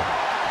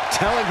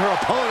 Telling her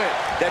opponent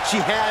that she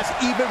has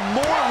even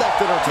more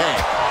left in her tank.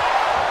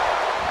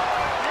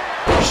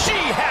 She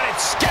had it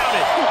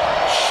scouted.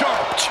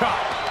 Sharp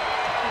chop.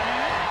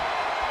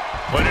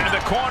 Put into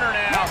the corner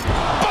now.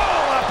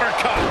 Bull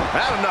uppercut.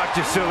 That'll knock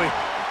you silly.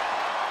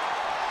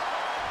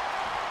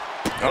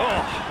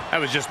 Oh,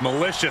 that was just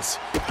malicious.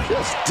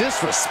 Just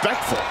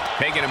disrespectful.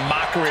 Making a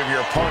mockery of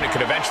your opponent could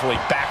eventually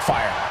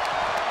backfire.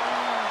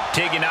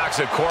 Tegan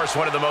Knox, of course,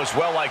 one of the most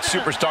well-liked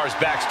superstars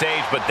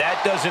backstage, but that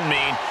doesn't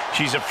mean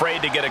she's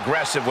afraid to get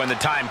aggressive when the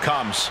time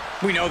comes.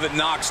 We know that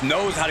Knox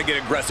knows how to get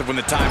aggressive when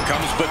the time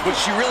comes, but what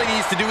she really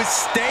needs to do is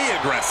stay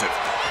aggressive.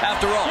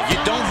 After all,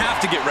 you don't have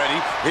to get ready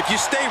if you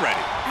stay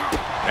ready.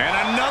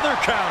 And another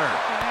counter.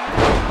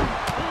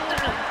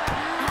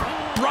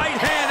 Right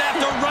hand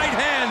after right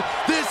hand.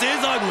 This is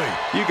ugly.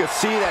 You can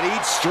see that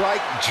each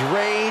strike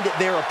drained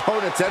their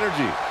opponent's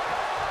energy.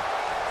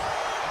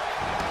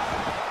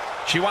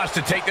 She wants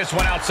to take this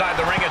one outside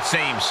the ring, it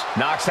seems.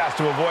 Knox has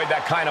to avoid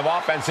that kind of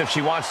offense if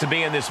she wants to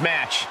be in this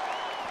match.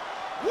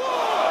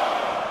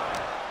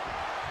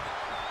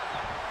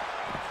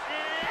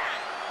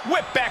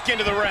 Whip back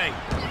into the ring.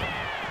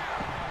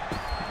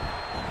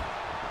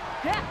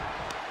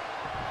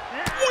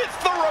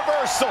 With the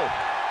reversal.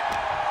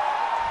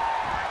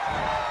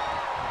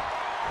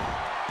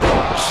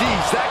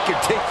 Jeez, that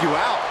could take you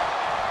out.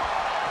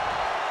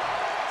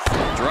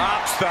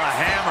 Drops the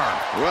hammer.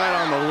 Right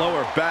on the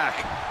lower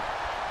back.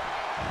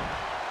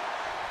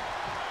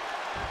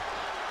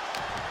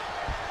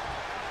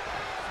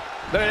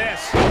 Look at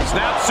this.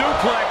 Snap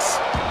suplex.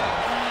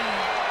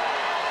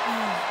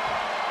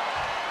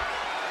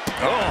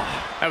 Oh,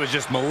 that was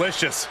just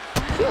malicious.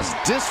 Just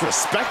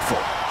disrespectful.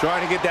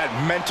 Trying to get that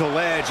mental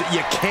edge.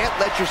 You can't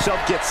let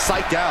yourself get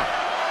psyched out.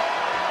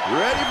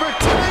 Ready for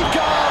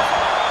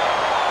takeoff.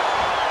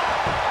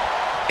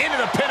 Into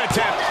the pin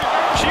attempt.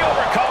 She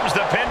overcomes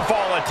the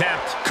pinfall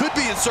attempt. Could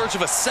be in search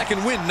of a second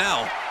win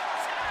now.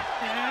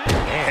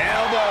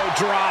 Elbow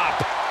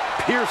drop.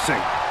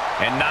 Piercing.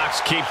 And Knox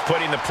keeps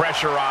putting the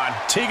pressure on.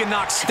 Tegan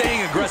Knox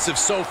staying aggressive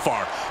so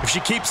far. If she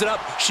keeps it up,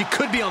 she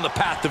could be on the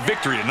path to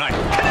victory tonight.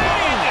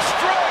 Canadian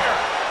Destroyer!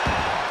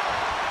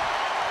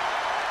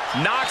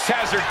 Knox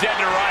has her dead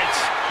to rights.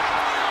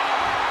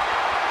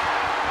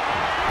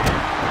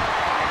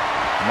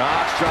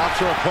 Knox drops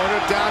her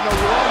opponent down to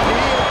one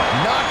knee.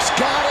 Knox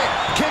got it.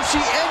 Can she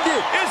end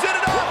it? Is it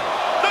enough?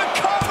 The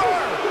cover!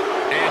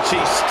 And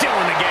she's still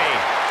in the game.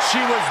 She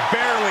was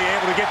barely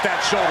able to get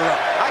that shoulder up.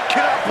 I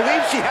cannot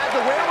believe she had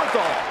the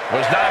wherewithal.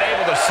 Was not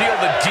able to seal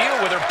the deal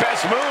with her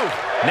best move.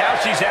 Now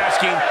she's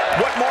asking,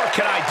 what more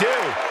can I do?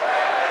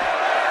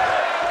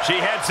 She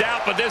heads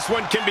out, but this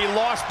one can be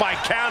lost by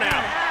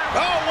countout.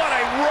 Oh, what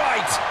a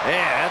right!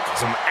 Man, that's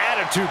some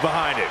attitude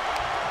behind it.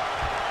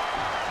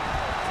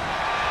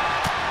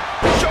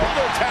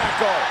 Shoulder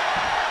tackle.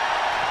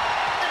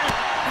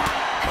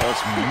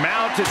 It's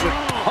mounted with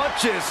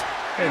punches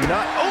and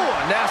not,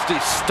 oh, a nasty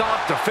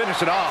stop to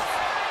finish it off.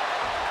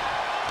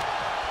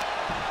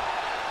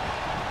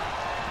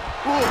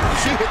 Ooh,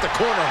 she hit the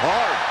corner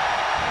hard.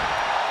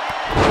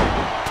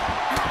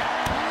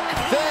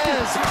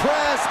 Fez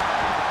press.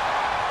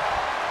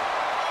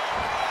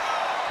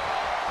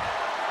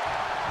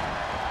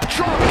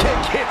 Drop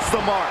kick hits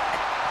the mark.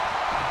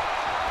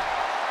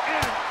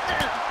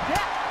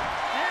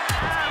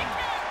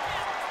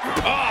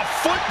 Oh,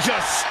 foot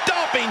just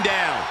stomping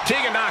down.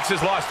 Tegan Nox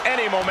has lost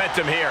any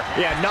momentum here.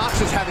 Yeah,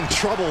 Nox is having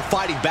trouble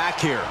fighting back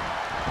here.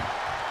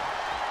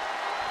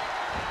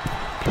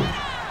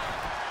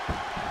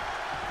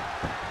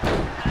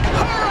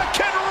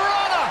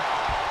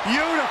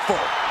 Beautiful.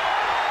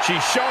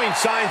 She's showing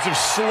signs of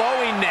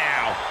slowing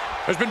now.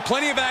 There's been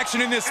plenty of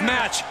action in this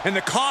match, and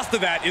the cost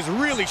of that is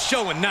really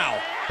showing now.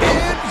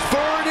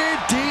 Inverted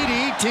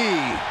DDT.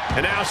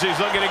 And now she's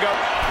looking to go.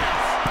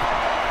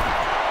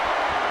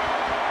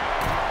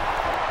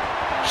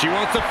 She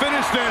wants to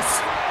finish this.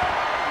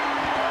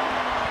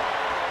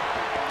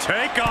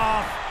 Take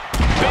off.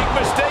 Big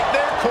mistake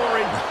there,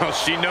 Corey. Well,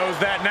 she knows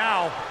that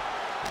now.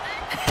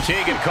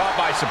 Tegan caught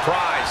by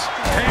surprise.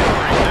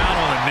 Hammering down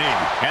on the knee.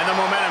 And the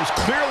momentum's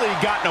clearly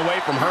gotten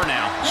away from her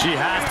now. She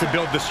has to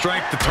build the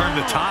strength to turn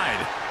the tide.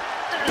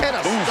 And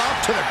a stop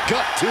to the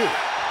gut, too.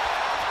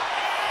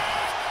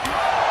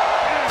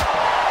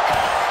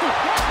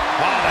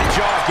 Oh, the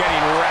jaw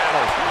getting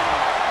rattled.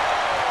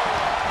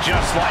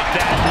 Just like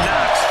that,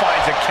 Nox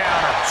finds a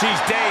counter.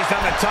 She's dazed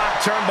on the top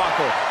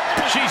turnbuckle.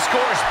 She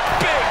scores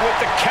big with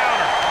the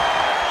counter.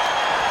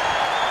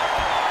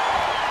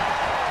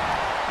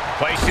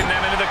 Placing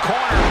them into the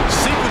corner.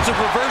 Sequence of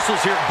reversals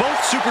here. Both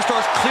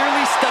superstars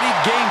clearly studied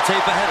game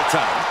tape ahead of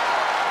time.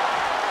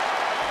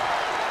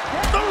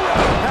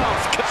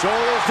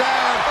 Shoulders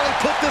down. They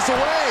put this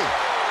away.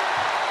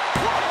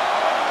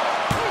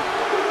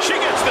 She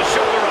gets the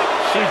shoulder up.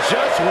 She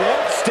just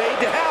won't stay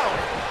down.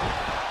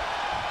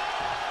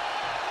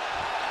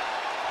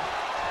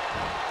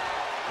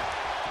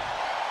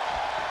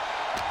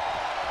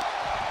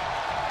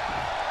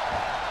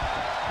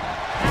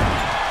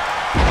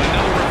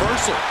 Another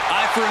reversal.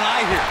 Eye for an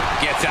eye here.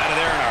 Gets out of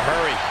there in a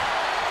hurry.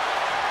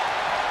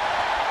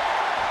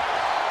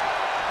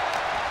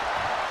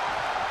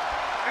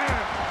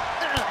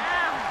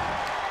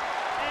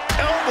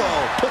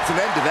 Puts an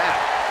end to that.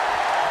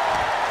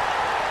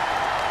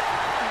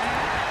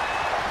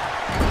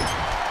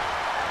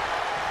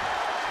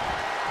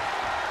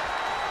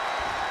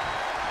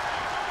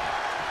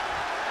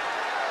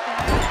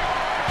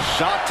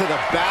 Shot to the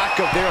back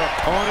of their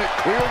opponent.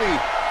 Clearly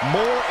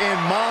more in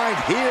mind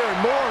here.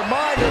 More in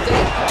mind is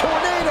a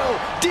tornado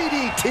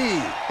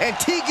DDT. And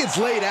Tegan's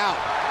laid out.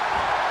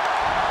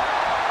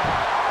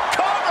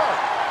 Cover!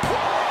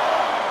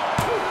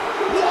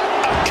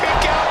 What a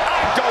kick out.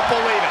 I don't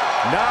believe it.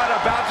 Not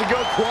about to go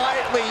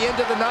quietly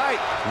into the night.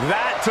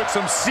 That took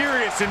some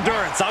serious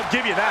endurance. I'll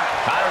give you that.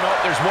 I don't know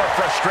if there's more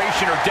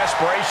frustration or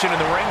desperation in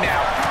the ring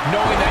now,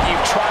 knowing that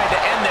you've tried to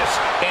end this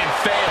and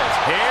failed.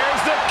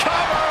 Here's the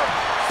cover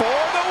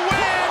for the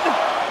win.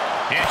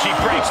 And she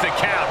breaks the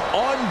count.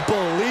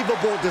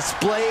 Unbelievable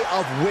display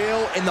of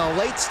will in the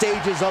late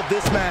stages of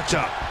this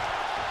matchup.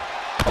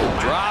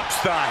 Drops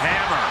the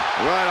hammer.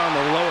 Right on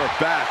the lower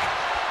back.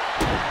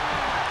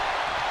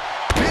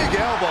 Big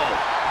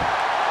elbow.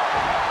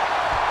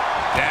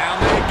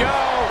 Down they go.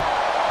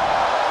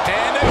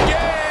 And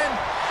again.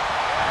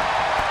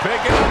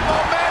 Picking up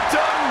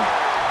momentum.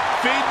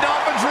 Feeding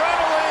off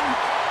adrenaline.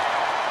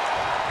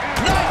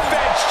 Knife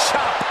edge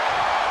chop.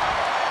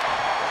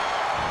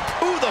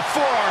 Ooh, the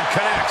forearm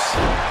connects.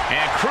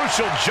 And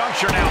crucial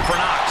juncture now for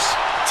Nox.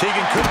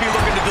 Tegan could be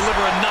looking to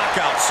deliver a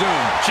knockout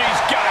soon. She's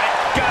got it.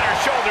 Got her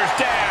shoulders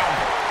down.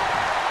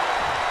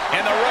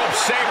 And the rope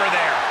saver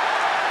there.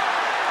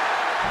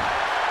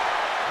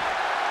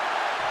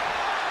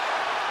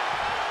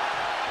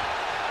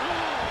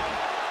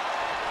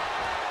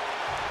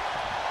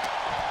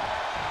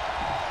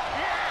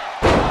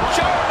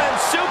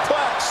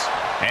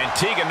 And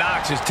Tegan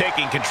Nox is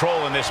taking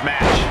control in this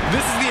match.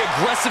 This is the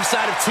aggressive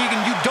side of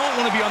Tegan you don't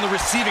want to be on the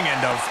receiving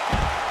end of.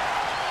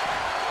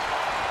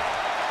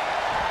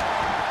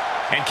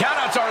 And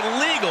countouts are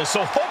legal,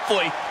 so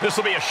hopefully this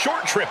will be a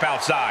short trip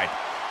outside.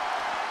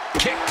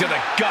 Kick to the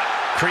gut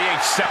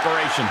creates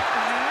separation.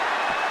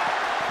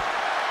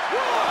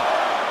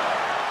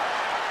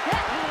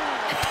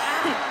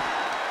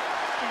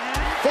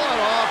 Fought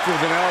off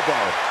with an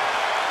elbow.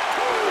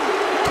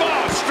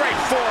 Oh, straight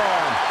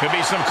forearm. Could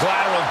be some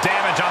collateral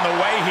damage on the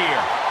way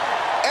here.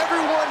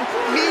 Everyone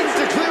needs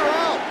to clear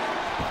out,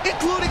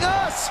 including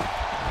us.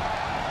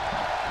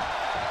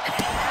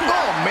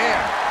 Oh,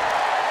 man.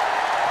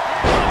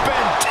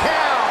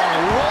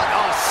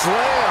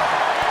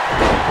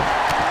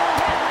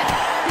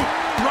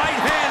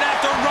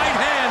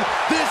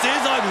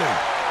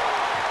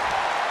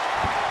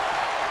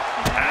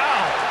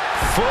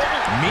 Full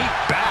meat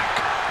back.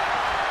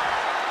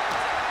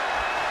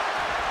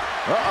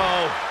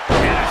 Uh-oh.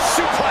 And a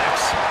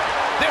suplex.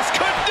 This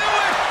could do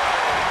it.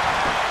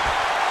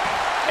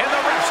 And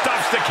the ref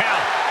stops the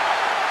count.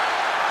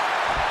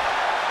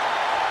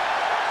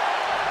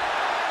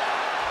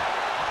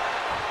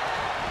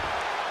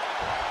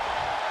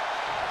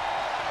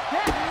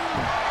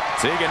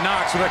 Tegan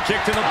Knox with a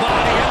kick to the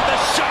body, and the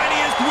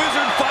shiniest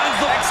wizard finds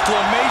the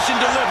exclamation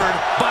delivered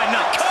by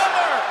Knox.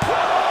 Cover!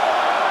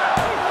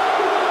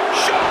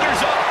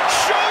 Shoulders up!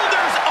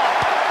 Shoulders up!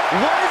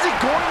 What is it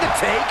going to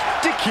take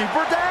to keep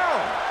her down?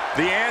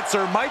 The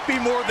answer might be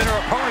more than her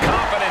opponent.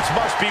 Confidence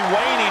must be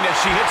waning as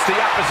she hits the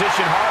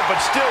opposition hard, but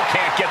still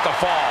can't get the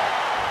fall.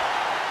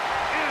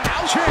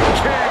 Kick,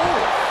 kick.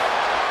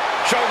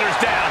 Shoulders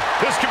down.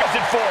 This could be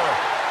it for her.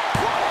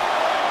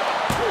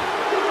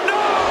 No!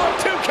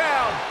 2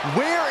 count!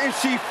 Where is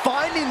she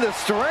finding the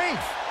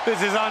strength?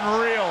 This is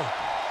unreal.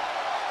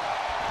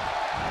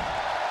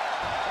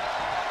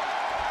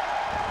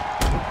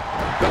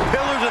 The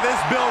pillars of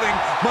this building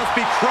must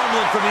be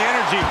crumbling from the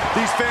energy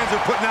these fans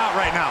are putting out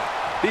right now.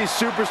 These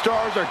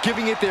superstars are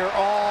giving it their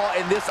all,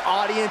 and this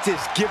audience is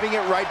giving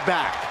it right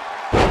back.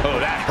 Oh,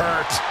 that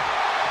hurt.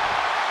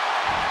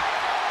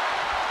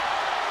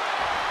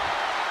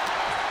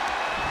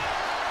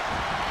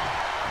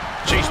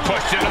 She's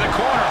pushed into the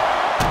corner.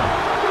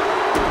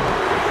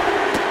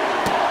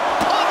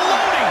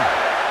 Unloading.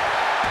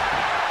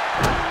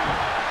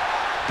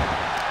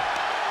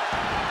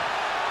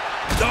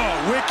 Oh,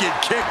 wicked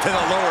kick to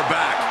the lower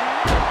back.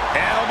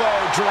 Elbow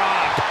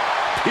drop.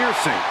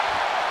 Piercing.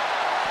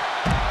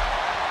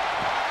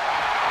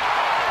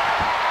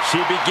 She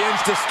begins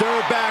to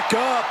stir back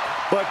up,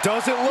 but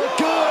doesn't look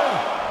good.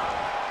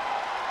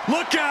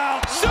 Look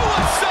out!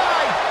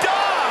 Suicide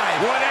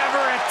dive! Whatever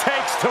it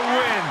takes to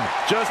win.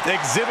 Just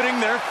exhibiting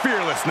their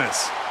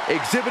fearlessness.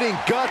 Exhibiting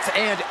guts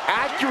and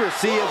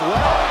accuracy as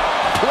well.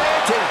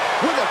 Planted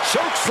with a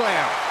choke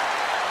slam.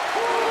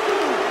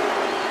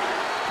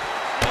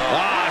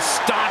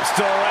 Stomps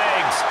to the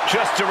legs.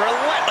 Just a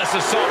relentless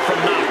assault from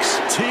Knox.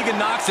 Tegan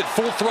Knox at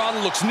full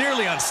throttle looks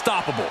nearly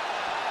unstoppable.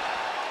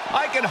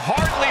 I can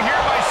hardly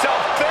hear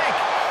myself think.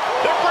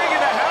 They're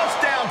bringing the house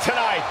down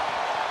tonight.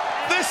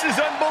 This is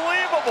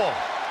unbelievable.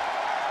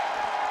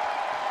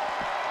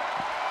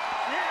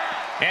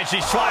 And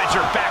she slides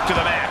her back to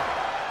the mat.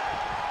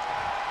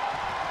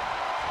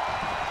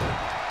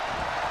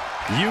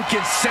 You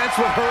can sense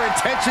what her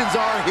intentions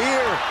are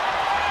here.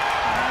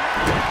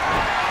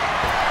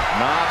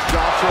 Knox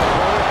drops her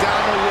opponent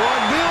down to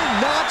 1. Will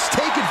Knox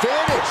take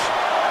advantage?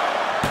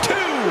 2.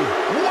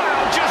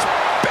 Wow, just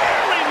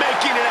barely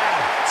making it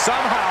out.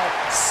 Somehow,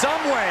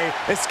 someway,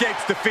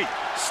 escapes defeat.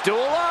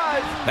 Still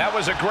alive. That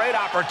was a great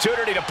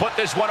opportunity to put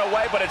this one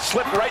away, but it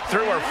slipped right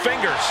through her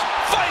fingers.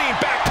 Fighting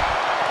back.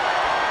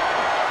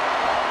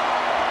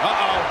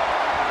 Uh-oh.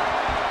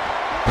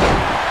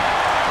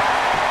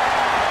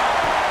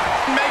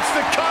 Makes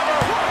the cover.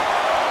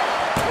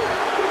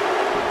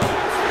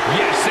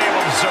 Yes,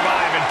 able to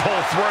survive and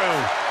pull through.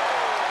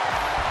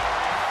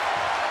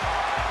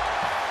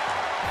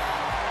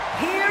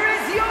 Here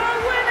is your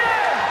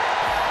winner,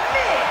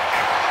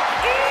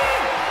 Mickie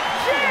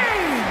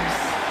James.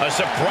 A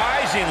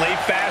surprisingly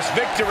fast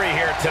victory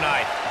here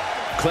tonight.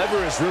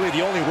 Clever is really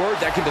the only word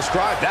that can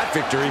describe that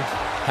victory.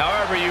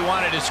 However you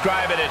want to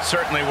describe it, it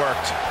certainly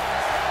worked.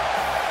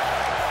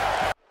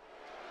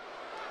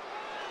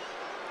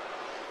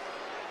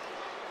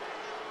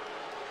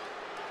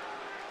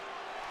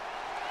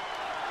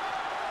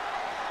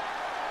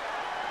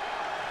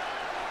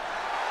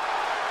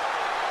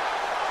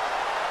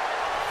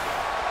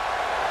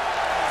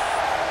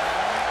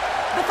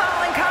 The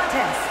following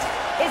contest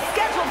is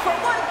scheduled for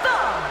one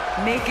fall.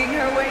 Making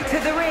her way to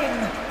the ring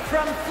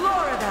from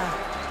Florida,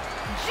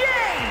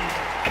 Jade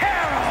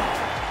Carroll.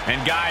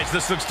 And guys,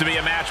 this looks to be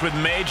a match with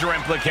major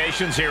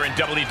implications here in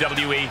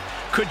WWE.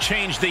 Could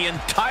change the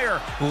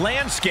entire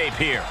landscape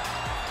here.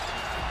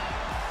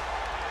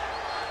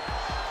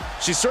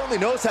 She certainly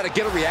knows how to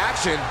get a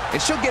reaction,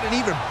 and she'll get an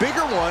even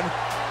bigger one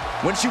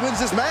when she wins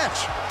this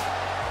match.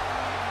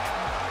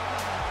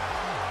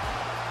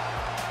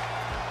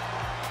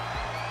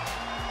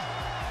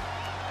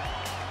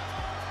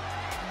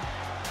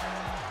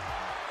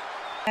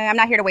 I'm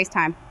not here to waste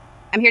time.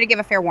 I'm here to give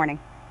a fair warning.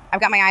 I've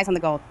got my eyes on the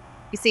gold.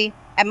 You see,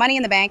 at Money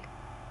in the Bank,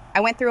 I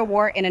went through a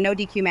war in a no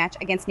DQ match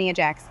against Nia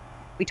Jax.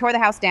 We tore the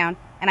house down,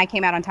 and I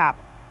came out on top.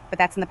 But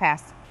that's in the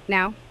past.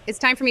 Now, it's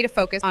time for me to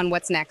focus on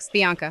what's next.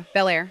 Bianca,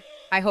 Belair,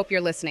 I hope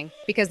you're listening,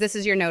 because this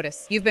is your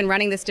notice. You've been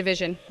running this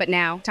division, but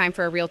now, time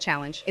for a real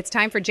challenge. It's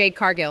time for Jade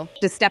Cargill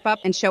to step up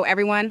and show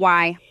everyone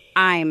why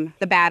I'm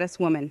the baddest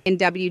woman in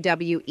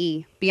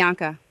WWE.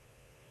 Bianca,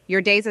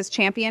 your days as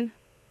champion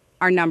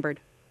are numbered.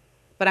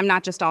 But I'm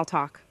not just all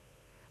talk.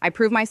 I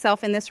prove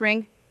myself in this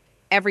ring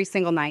every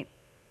single night.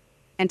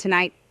 And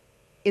tonight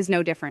is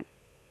no different.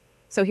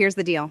 So here's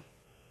the deal.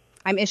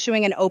 I'm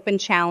issuing an open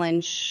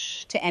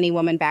challenge to any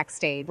woman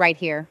backstage, right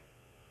here,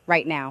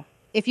 right now.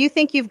 If you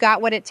think you've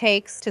got what it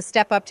takes to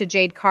step up to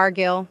Jade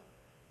Cargill,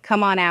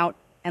 come on out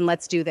and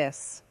let's do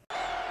this.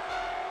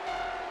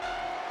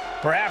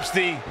 Perhaps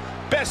the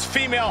best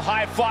female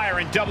high flyer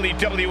in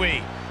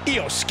WWE,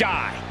 Io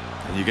Sky.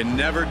 And you can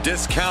never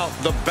discount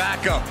the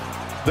backup,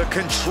 the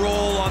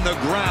control on the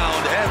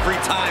ground every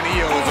time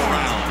Io is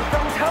around.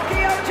 From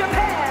Tokyo,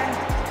 Japan,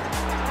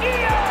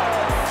 Io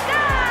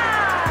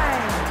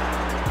Sky!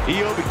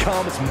 Io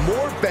becomes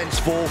more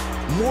vengeful,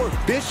 more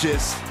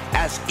vicious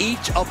as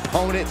each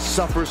opponent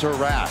suffers her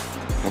wrath.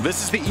 Well,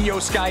 this is the Io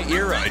Sky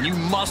era, and you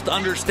must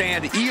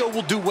understand Io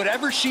will do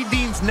whatever she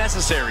deems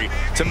necessary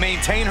to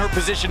maintain her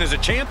position as a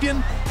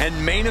champion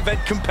and main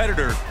event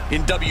competitor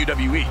in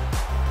WWE.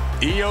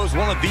 Io is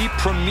one of the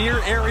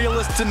premier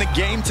aerialists in the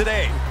game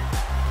today.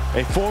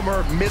 A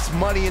former Miss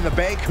Money in the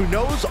Bank who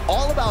knows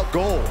all about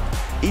gold.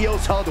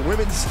 Io's held the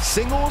women's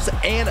singles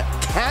and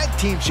tag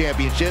team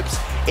championships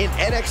in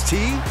NXT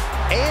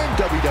and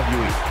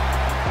WWE.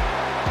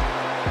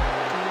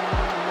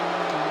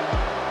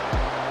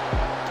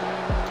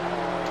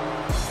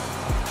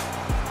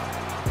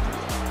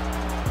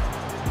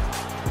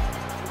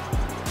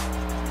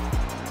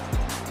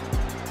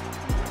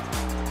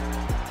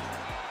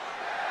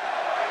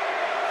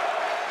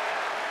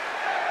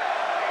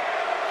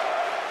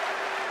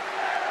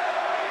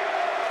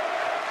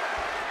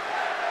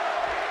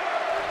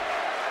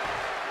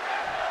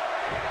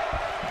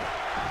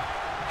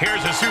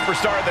 Here's a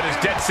superstar that is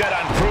dead set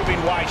on proving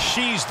why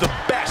she's the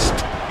best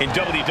in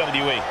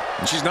WWE.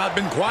 And she's not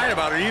been quiet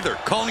about it either,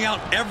 calling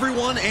out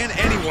everyone and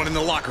anyone in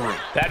the locker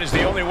room. That is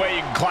the only way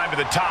you can climb to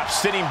the top.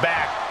 Sitting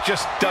back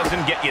just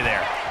doesn't get you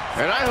there.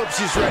 And I hope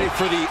she's ready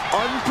for the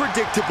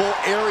unpredictable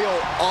aerial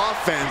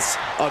offense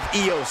of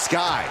Io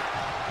Sky.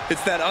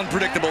 It's that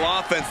unpredictable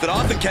offense that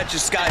often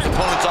catches Sky's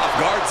opponents off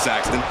guard,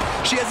 Saxton.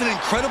 She has an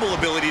incredible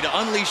ability to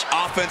unleash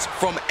offense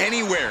from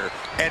anywhere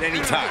at any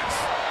time.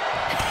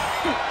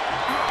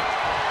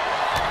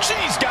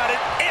 She's got an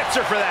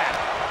answer for that.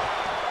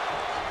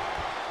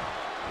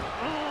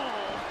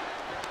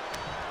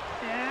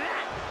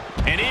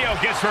 And Io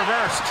gets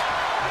reversed.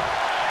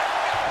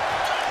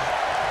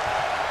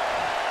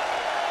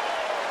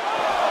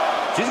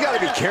 She's got to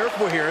be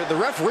careful here. The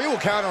referee will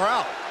count her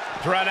out.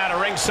 Thrown out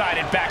of ringside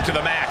and back to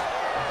the mat.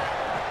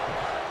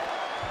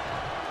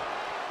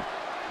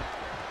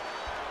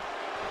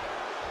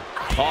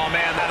 Oh,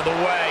 man, out of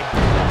the way.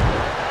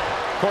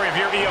 Corey, if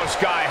you're Io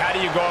Sky, how do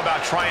you go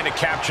about trying to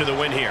capture the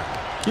win here?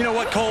 You know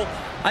what, Cole?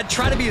 I'd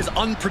try to be as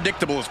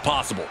unpredictable as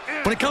possible.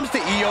 When it comes to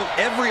Io,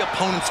 every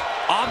opponent's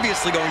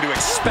obviously going to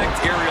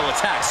expect aerial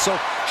attacks, so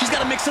she's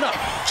got to mix it up.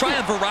 Try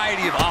a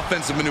variety of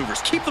offensive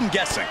maneuvers. Keep them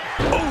guessing.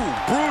 Oh,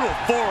 brutal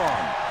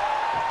forearm.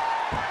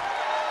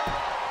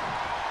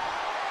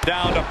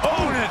 Down to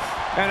opponent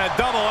and a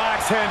double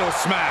axe handle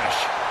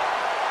smash.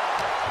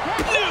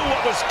 Knew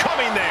what was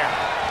coming there.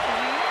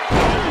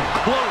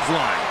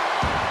 Clothesline.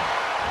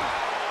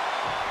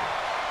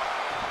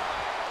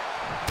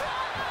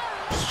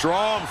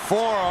 Strong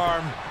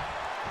forearm.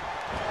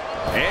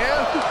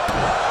 And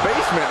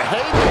basement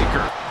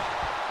haymaker.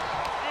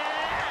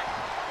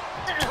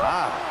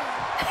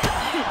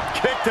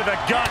 Kick to the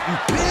gut.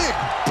 Big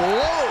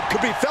blow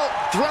could be felt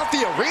throughout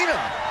the arena.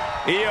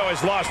 Io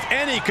has lost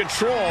any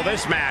control of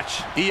this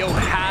match. Io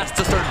has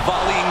to start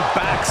volleying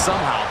back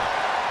somehow.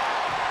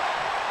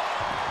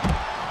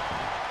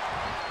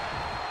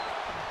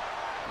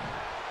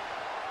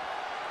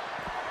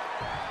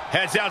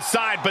 Heads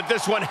outside, but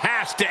this one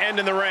has to end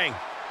in the ring.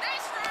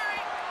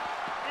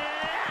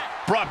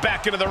 Brought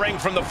back into the ring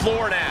from the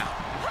floor now.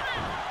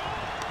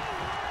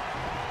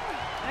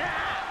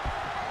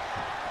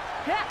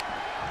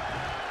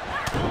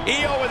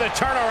 Io with a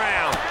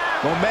turnaround.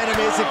 Momentum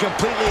isn't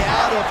completely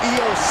out of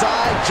Io's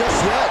side just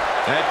yet.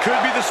 That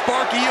could be the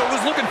spark Io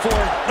was looking for.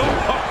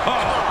 Oh,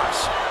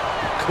 gosh.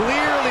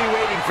 Clearly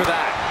waiting for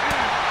that.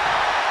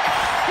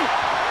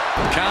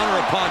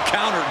 Counter upon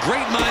counter.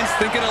 Great minds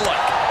thinking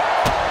alike.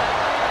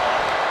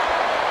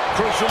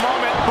 Crucial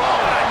moment.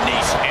 Ball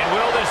unleashed. And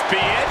will this be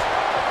it?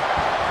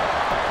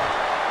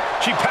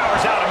 She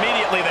powers out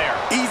immediately there.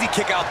 Easy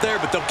kick out there,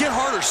 but they'll get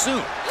harder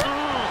soon.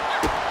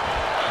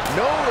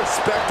 No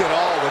respect at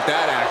all with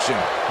that action.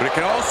 But it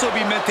can also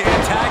be meant to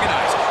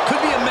antagonize.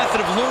 Could be a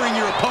method of luring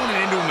your opponent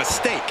into a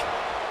mistake.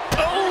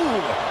 Oh,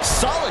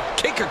 solid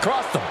kick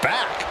across the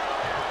back.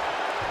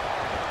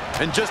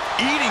 And just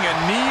eating a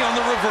knee on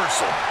the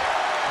reversal.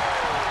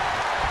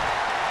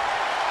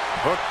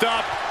 Hooked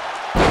up.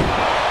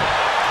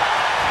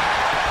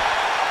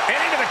 And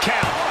into the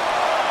count.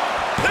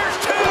 There's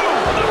two.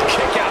 A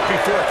kick out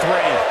before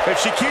three.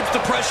 If she keeps the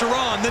pressure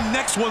on, the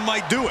next one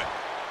might do it.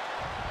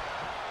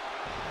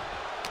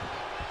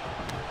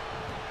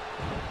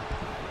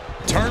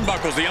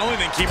 Turnbuckle's the only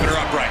thing keeping her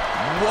upright.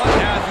 What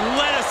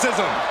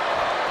athleticism!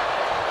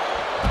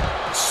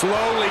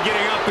 Slowly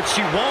getting up, but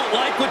she won't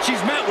like what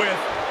she's met with.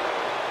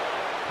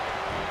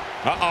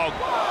 Uh-oh.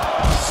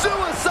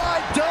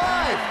 Suicide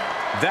dive!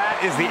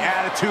 That is the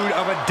attitude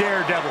of a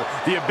daredevil.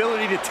 The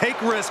ability to take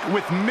risk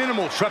with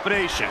minimal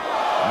trepidation.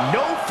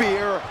 No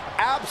fear,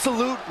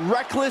 absolute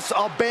reckless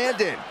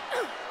abandon.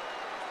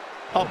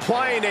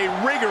 Applying a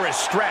rigorous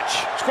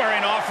stretch.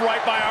 Squaring off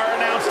right by our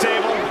announce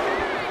table.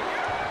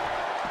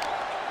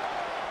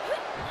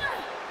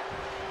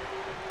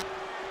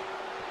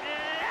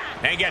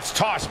 And gets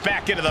tossed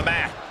back into the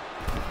mat.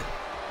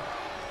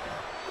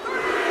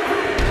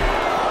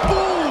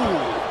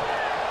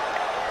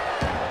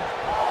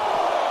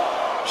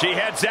 She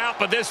heads out,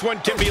 but this one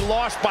can be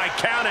lost by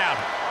countout.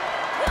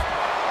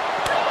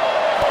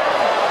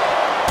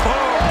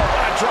 Oh,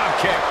 what a drop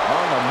kick.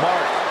 On the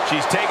mark.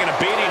 She's taking a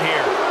beating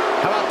here.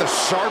 How about the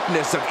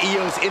sharpness of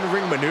Io's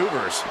in-ring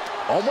maneuvers?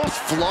 Almost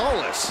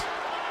flawless.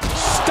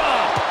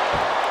 Stop!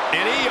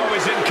 And Io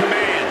is in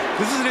command.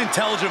 This is an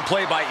intelligent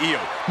play by Io,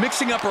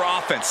 mixing up her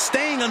offense,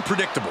 staying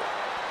unpredictable.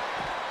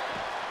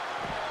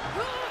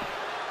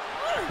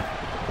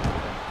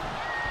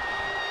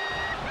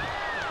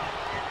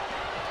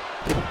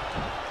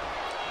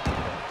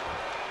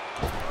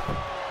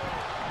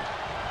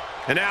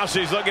 And now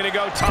she's looking to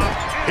go top.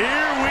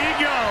 Here we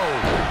go.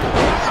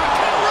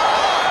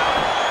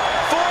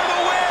 For the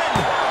win.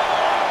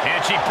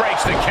 And she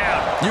breaks the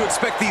count. You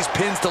expect these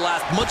pins to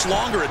last much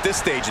longer at this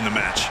stage in the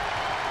match.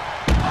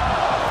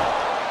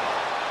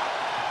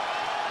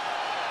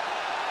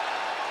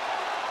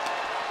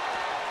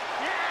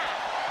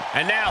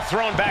 And now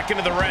thrown back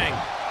into the ring.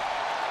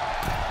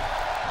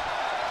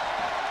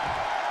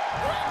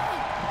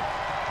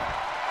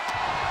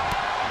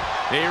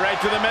 Knee right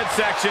to the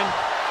midsection.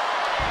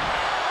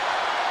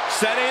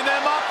 Setting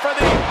them up for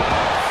the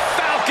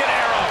Falcon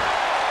Arrow.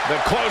 The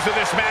close of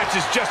this match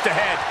is just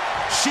ahead.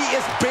 She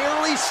is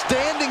barely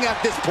standing at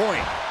this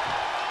point.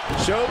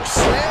 Choke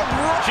slam.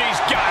 She's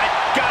got it.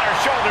 Got her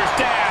shoulders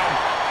down.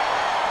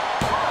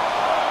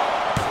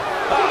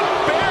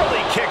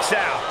 Barely kicks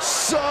out.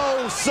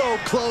 So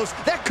close.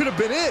 That could have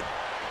been it.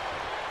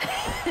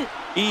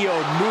 Io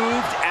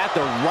moved at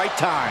the right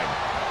time.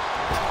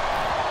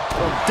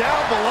 From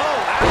down below.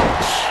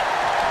 Ouch.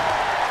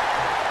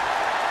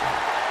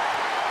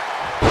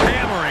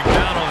 Hammering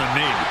down on the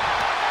knee.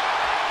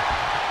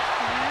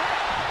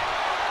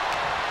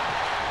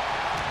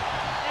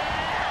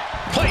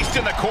 Placed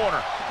in the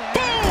corner.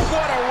 Boom!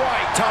 What a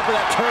right. Top of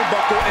that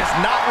turnbuckle is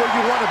not where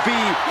you want to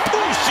be.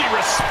 Ooh, she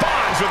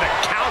responds with a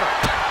counter.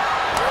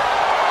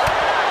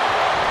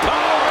 Oh,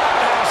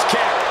 roundhouse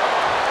kick.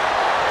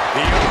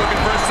 Io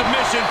looking for a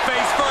submission,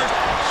 face first.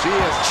 She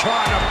is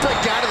trying to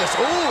break out of this.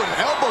 Ooh, an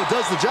elbow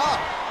does the job.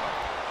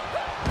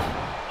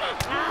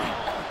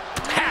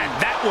 Had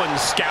that one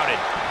scouted.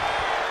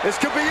 This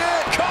could be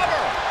it.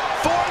 Cover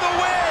for the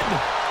win.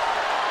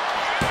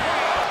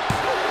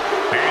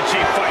 And she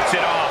fights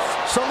it off.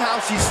 Somehow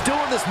she's still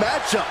in this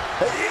matchup.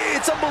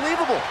 It's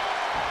unbelievable.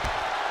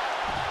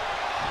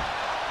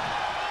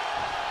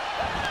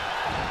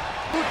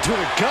 To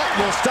the gut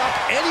will stop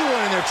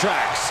anyone in their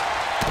tracks.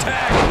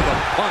 Tag with a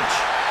punch.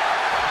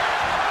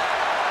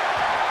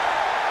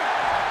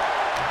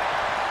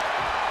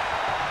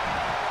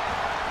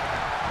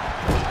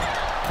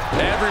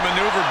 Every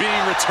maneuver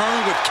being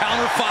returned with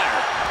counter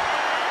fire.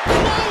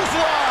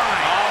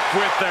 Clothesline! Off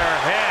with their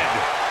head.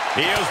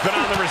 Io's been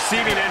on the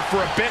receiving end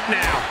for a bit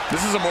now.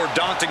 This is a more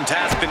daunting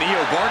task than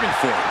Io bargained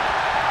for.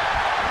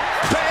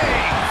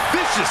 Bang!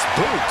 Vicious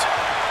boot.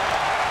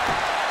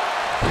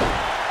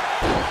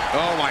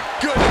 Oh my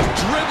goodness,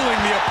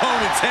 dribbling the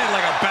opponent's head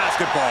like a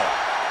basketball.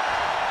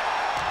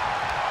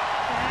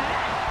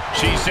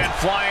 She's sent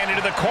flying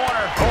into the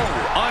corner.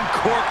 Oh,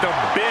 uncorked a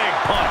big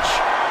punch.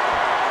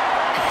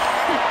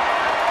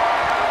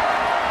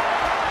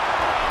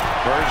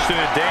 Perched in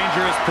a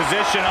dangerous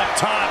position up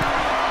top.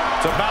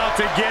 It's about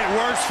to get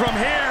worse from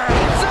here.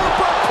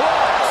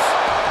 Superplex.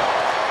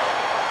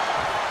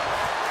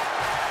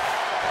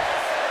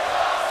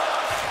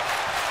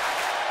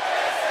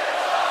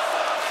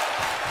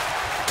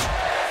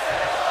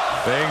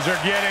 Things are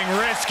getting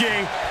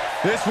risky.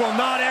 This will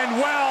not end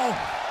well.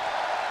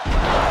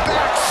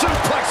 Back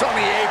suplex on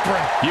the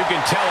apron. You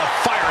can tell a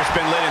fire's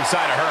been lit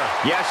inside of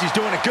her. Yeah, she's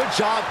doing a good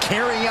job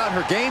carrying out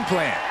her game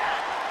plan.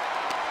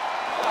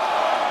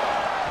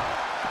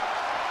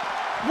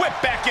 Whip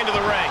back into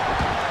the ring.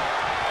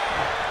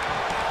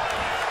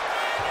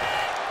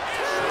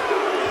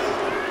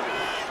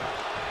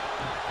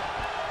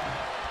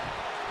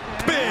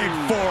 Big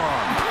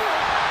forearm.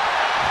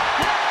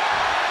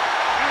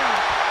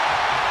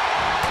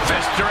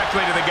 Fist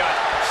directly to the gut.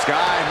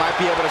 Sky might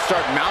be able to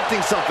start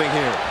mounting something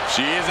here.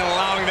 She isn't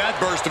allowing that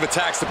burst of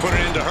attacks to put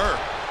it into her.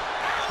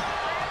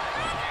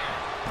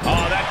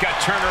 Oh, that got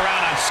turned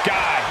around on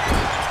Sky.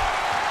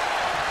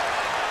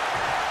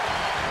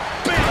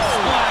 Big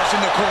splash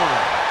in the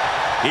corner.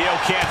 Io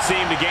can't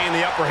seem to gain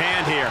the upper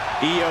hand here.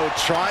 Io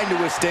trying to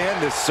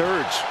withstand this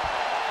surge.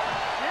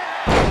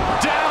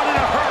 Down in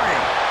a hurry.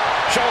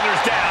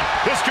 Shoulders down.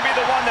 This could be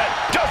the one that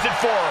does it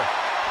for her.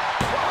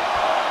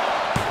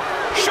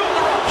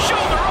 Shoulder up,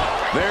 shoulder up.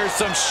 There's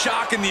some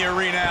shock in the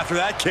arena after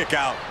that kick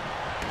out.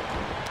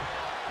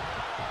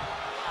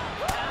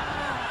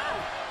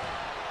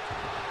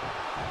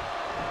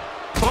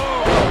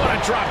 Oh, what a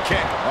drop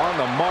kick. On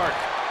the mark.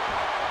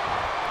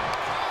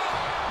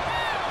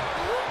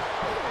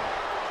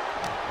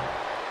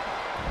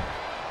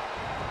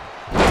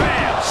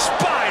 Bam,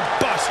 spine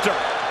buster.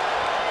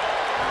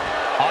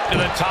 Up to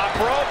the top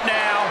rope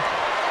now.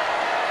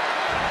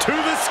 To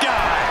the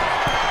sky.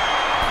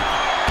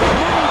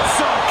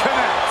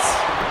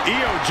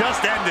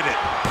 just ended it.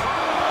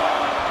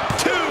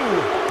 2.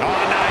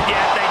 Oh, not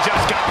yet. They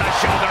just got the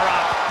shoulder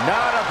up.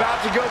 Not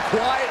about to go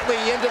quietly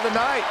into the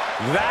night.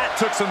 That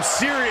took some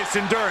serious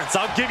endurance,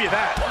 I'll give you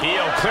that.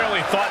 Io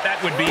clearly thought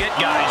that would be it,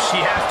 guys. She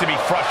has to be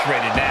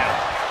frustrated now.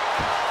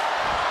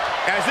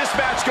 As this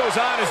match goes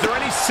on, is there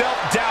any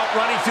self-doubt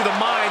running through the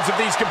minds of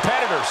these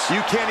competitors?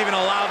 You can't even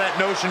allow that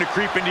notion to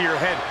creep into your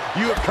head.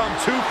 You have come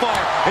too far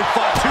and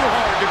fought too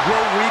hard to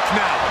grow weak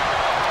now.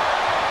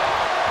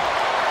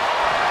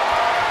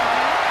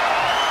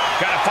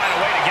 Gotta find a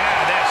way to get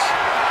out of this.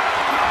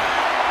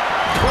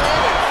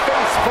 Planted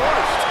face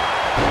first.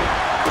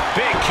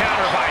 Big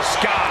counter by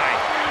Sky.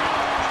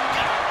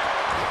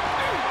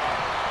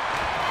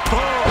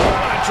 Boom!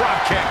 What a drop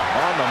kick.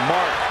 On the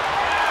mark.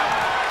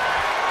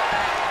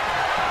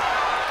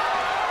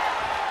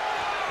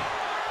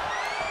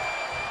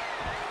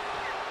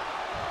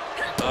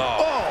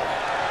 Oh.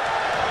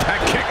 That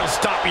kick will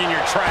stop you in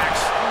your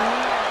tracks.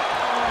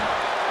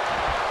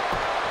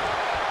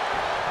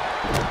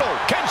 Oh,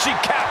 can she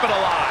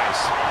capitalize?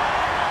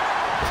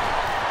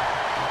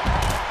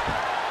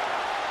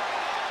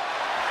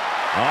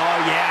 Oh,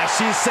 yeah,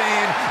 she's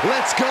saying,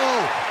 let's go,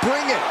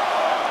 bring it.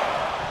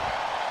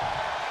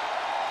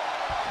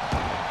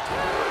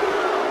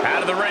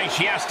 Out of the ring,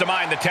 she has to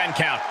mind the 10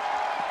 count.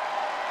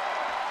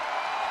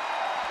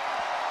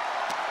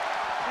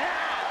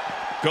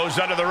 Goes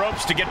under the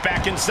ropes to get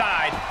back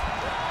inside.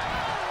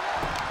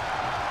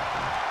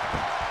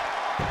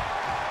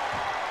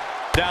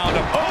 Down to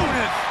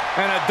opponent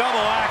and a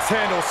double axe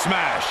handle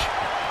smash.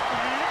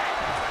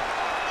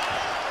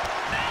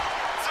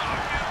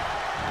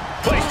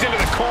 Placed into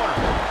the corner.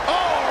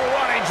 Oh,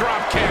 running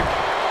drop kick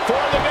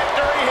for the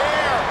victory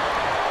here.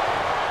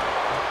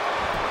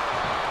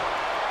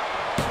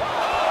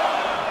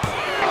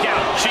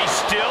 Again, she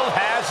still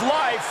has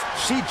life.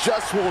 She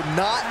just will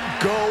not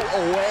go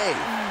away.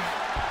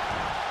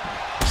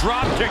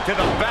 Drop kick to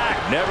the back.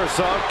 Never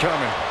saw it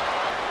coming.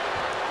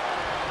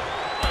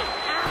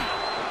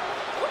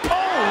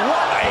 Oh,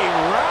 what a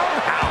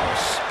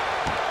roundhouse.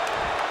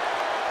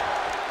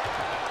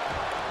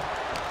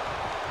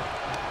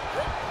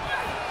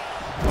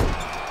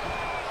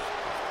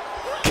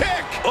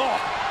 Kick.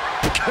 Oh,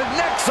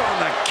 connects on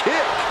the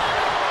kick.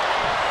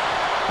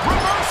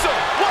 Reversal.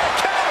 What a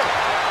counter.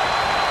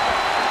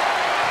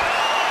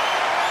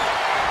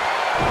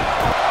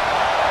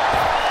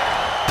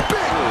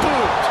 Big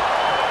boot.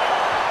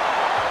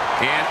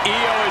 And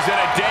Io is in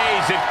a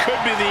daze. It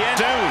could be the end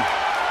soon.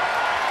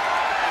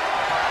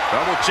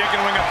 Double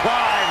chicken wing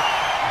applied.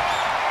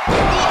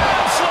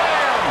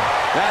 Slam.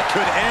 That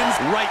could end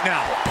right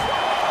now.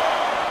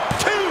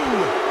 2.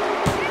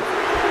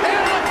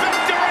 And a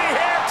victory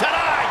here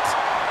tonight.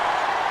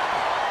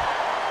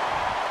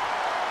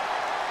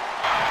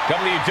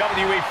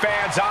 WWE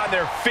fans on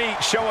their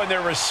feet showing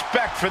their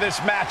respect for this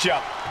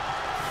matchup.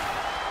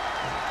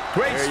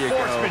 Great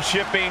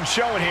sportsmanship being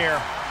shown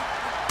here.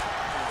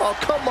 Oh,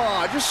 come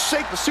on, just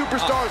shake the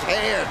superstar's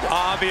hand.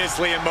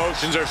 Obviously,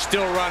 emotions are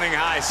still running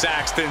high,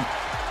 Saxton.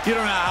 You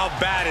don't know how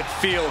bad it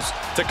feels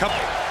to come...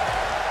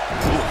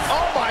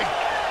 Oh, my...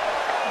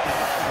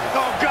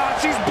 Oh, God,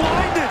 she's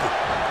blinded!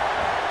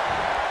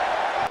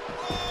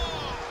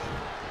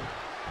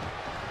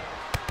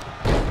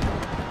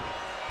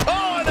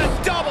 Oh, and a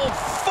double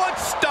foot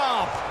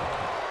stomp.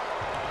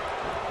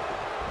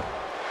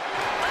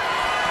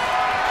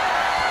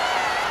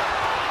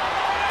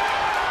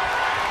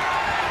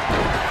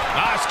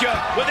 Asuka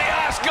with the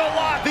Asuka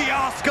lock. The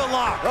Asuka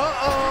lock.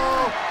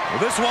 Uh-oh. Well,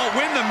 this won't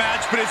win the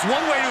match, but it's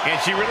one way to... And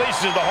she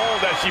releases the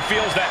hold as she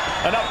feels that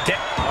enough...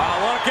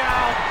 look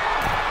out.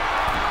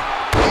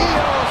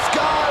 Io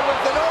Sky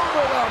with an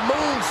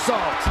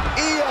over-the-moonsault.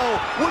 Io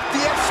with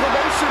the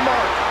exclamation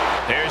mark.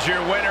 There's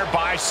your winner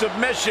by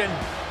submission.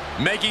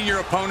 Making your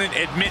opponent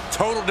admit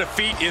total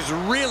defeat is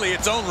really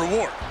its own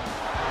reward.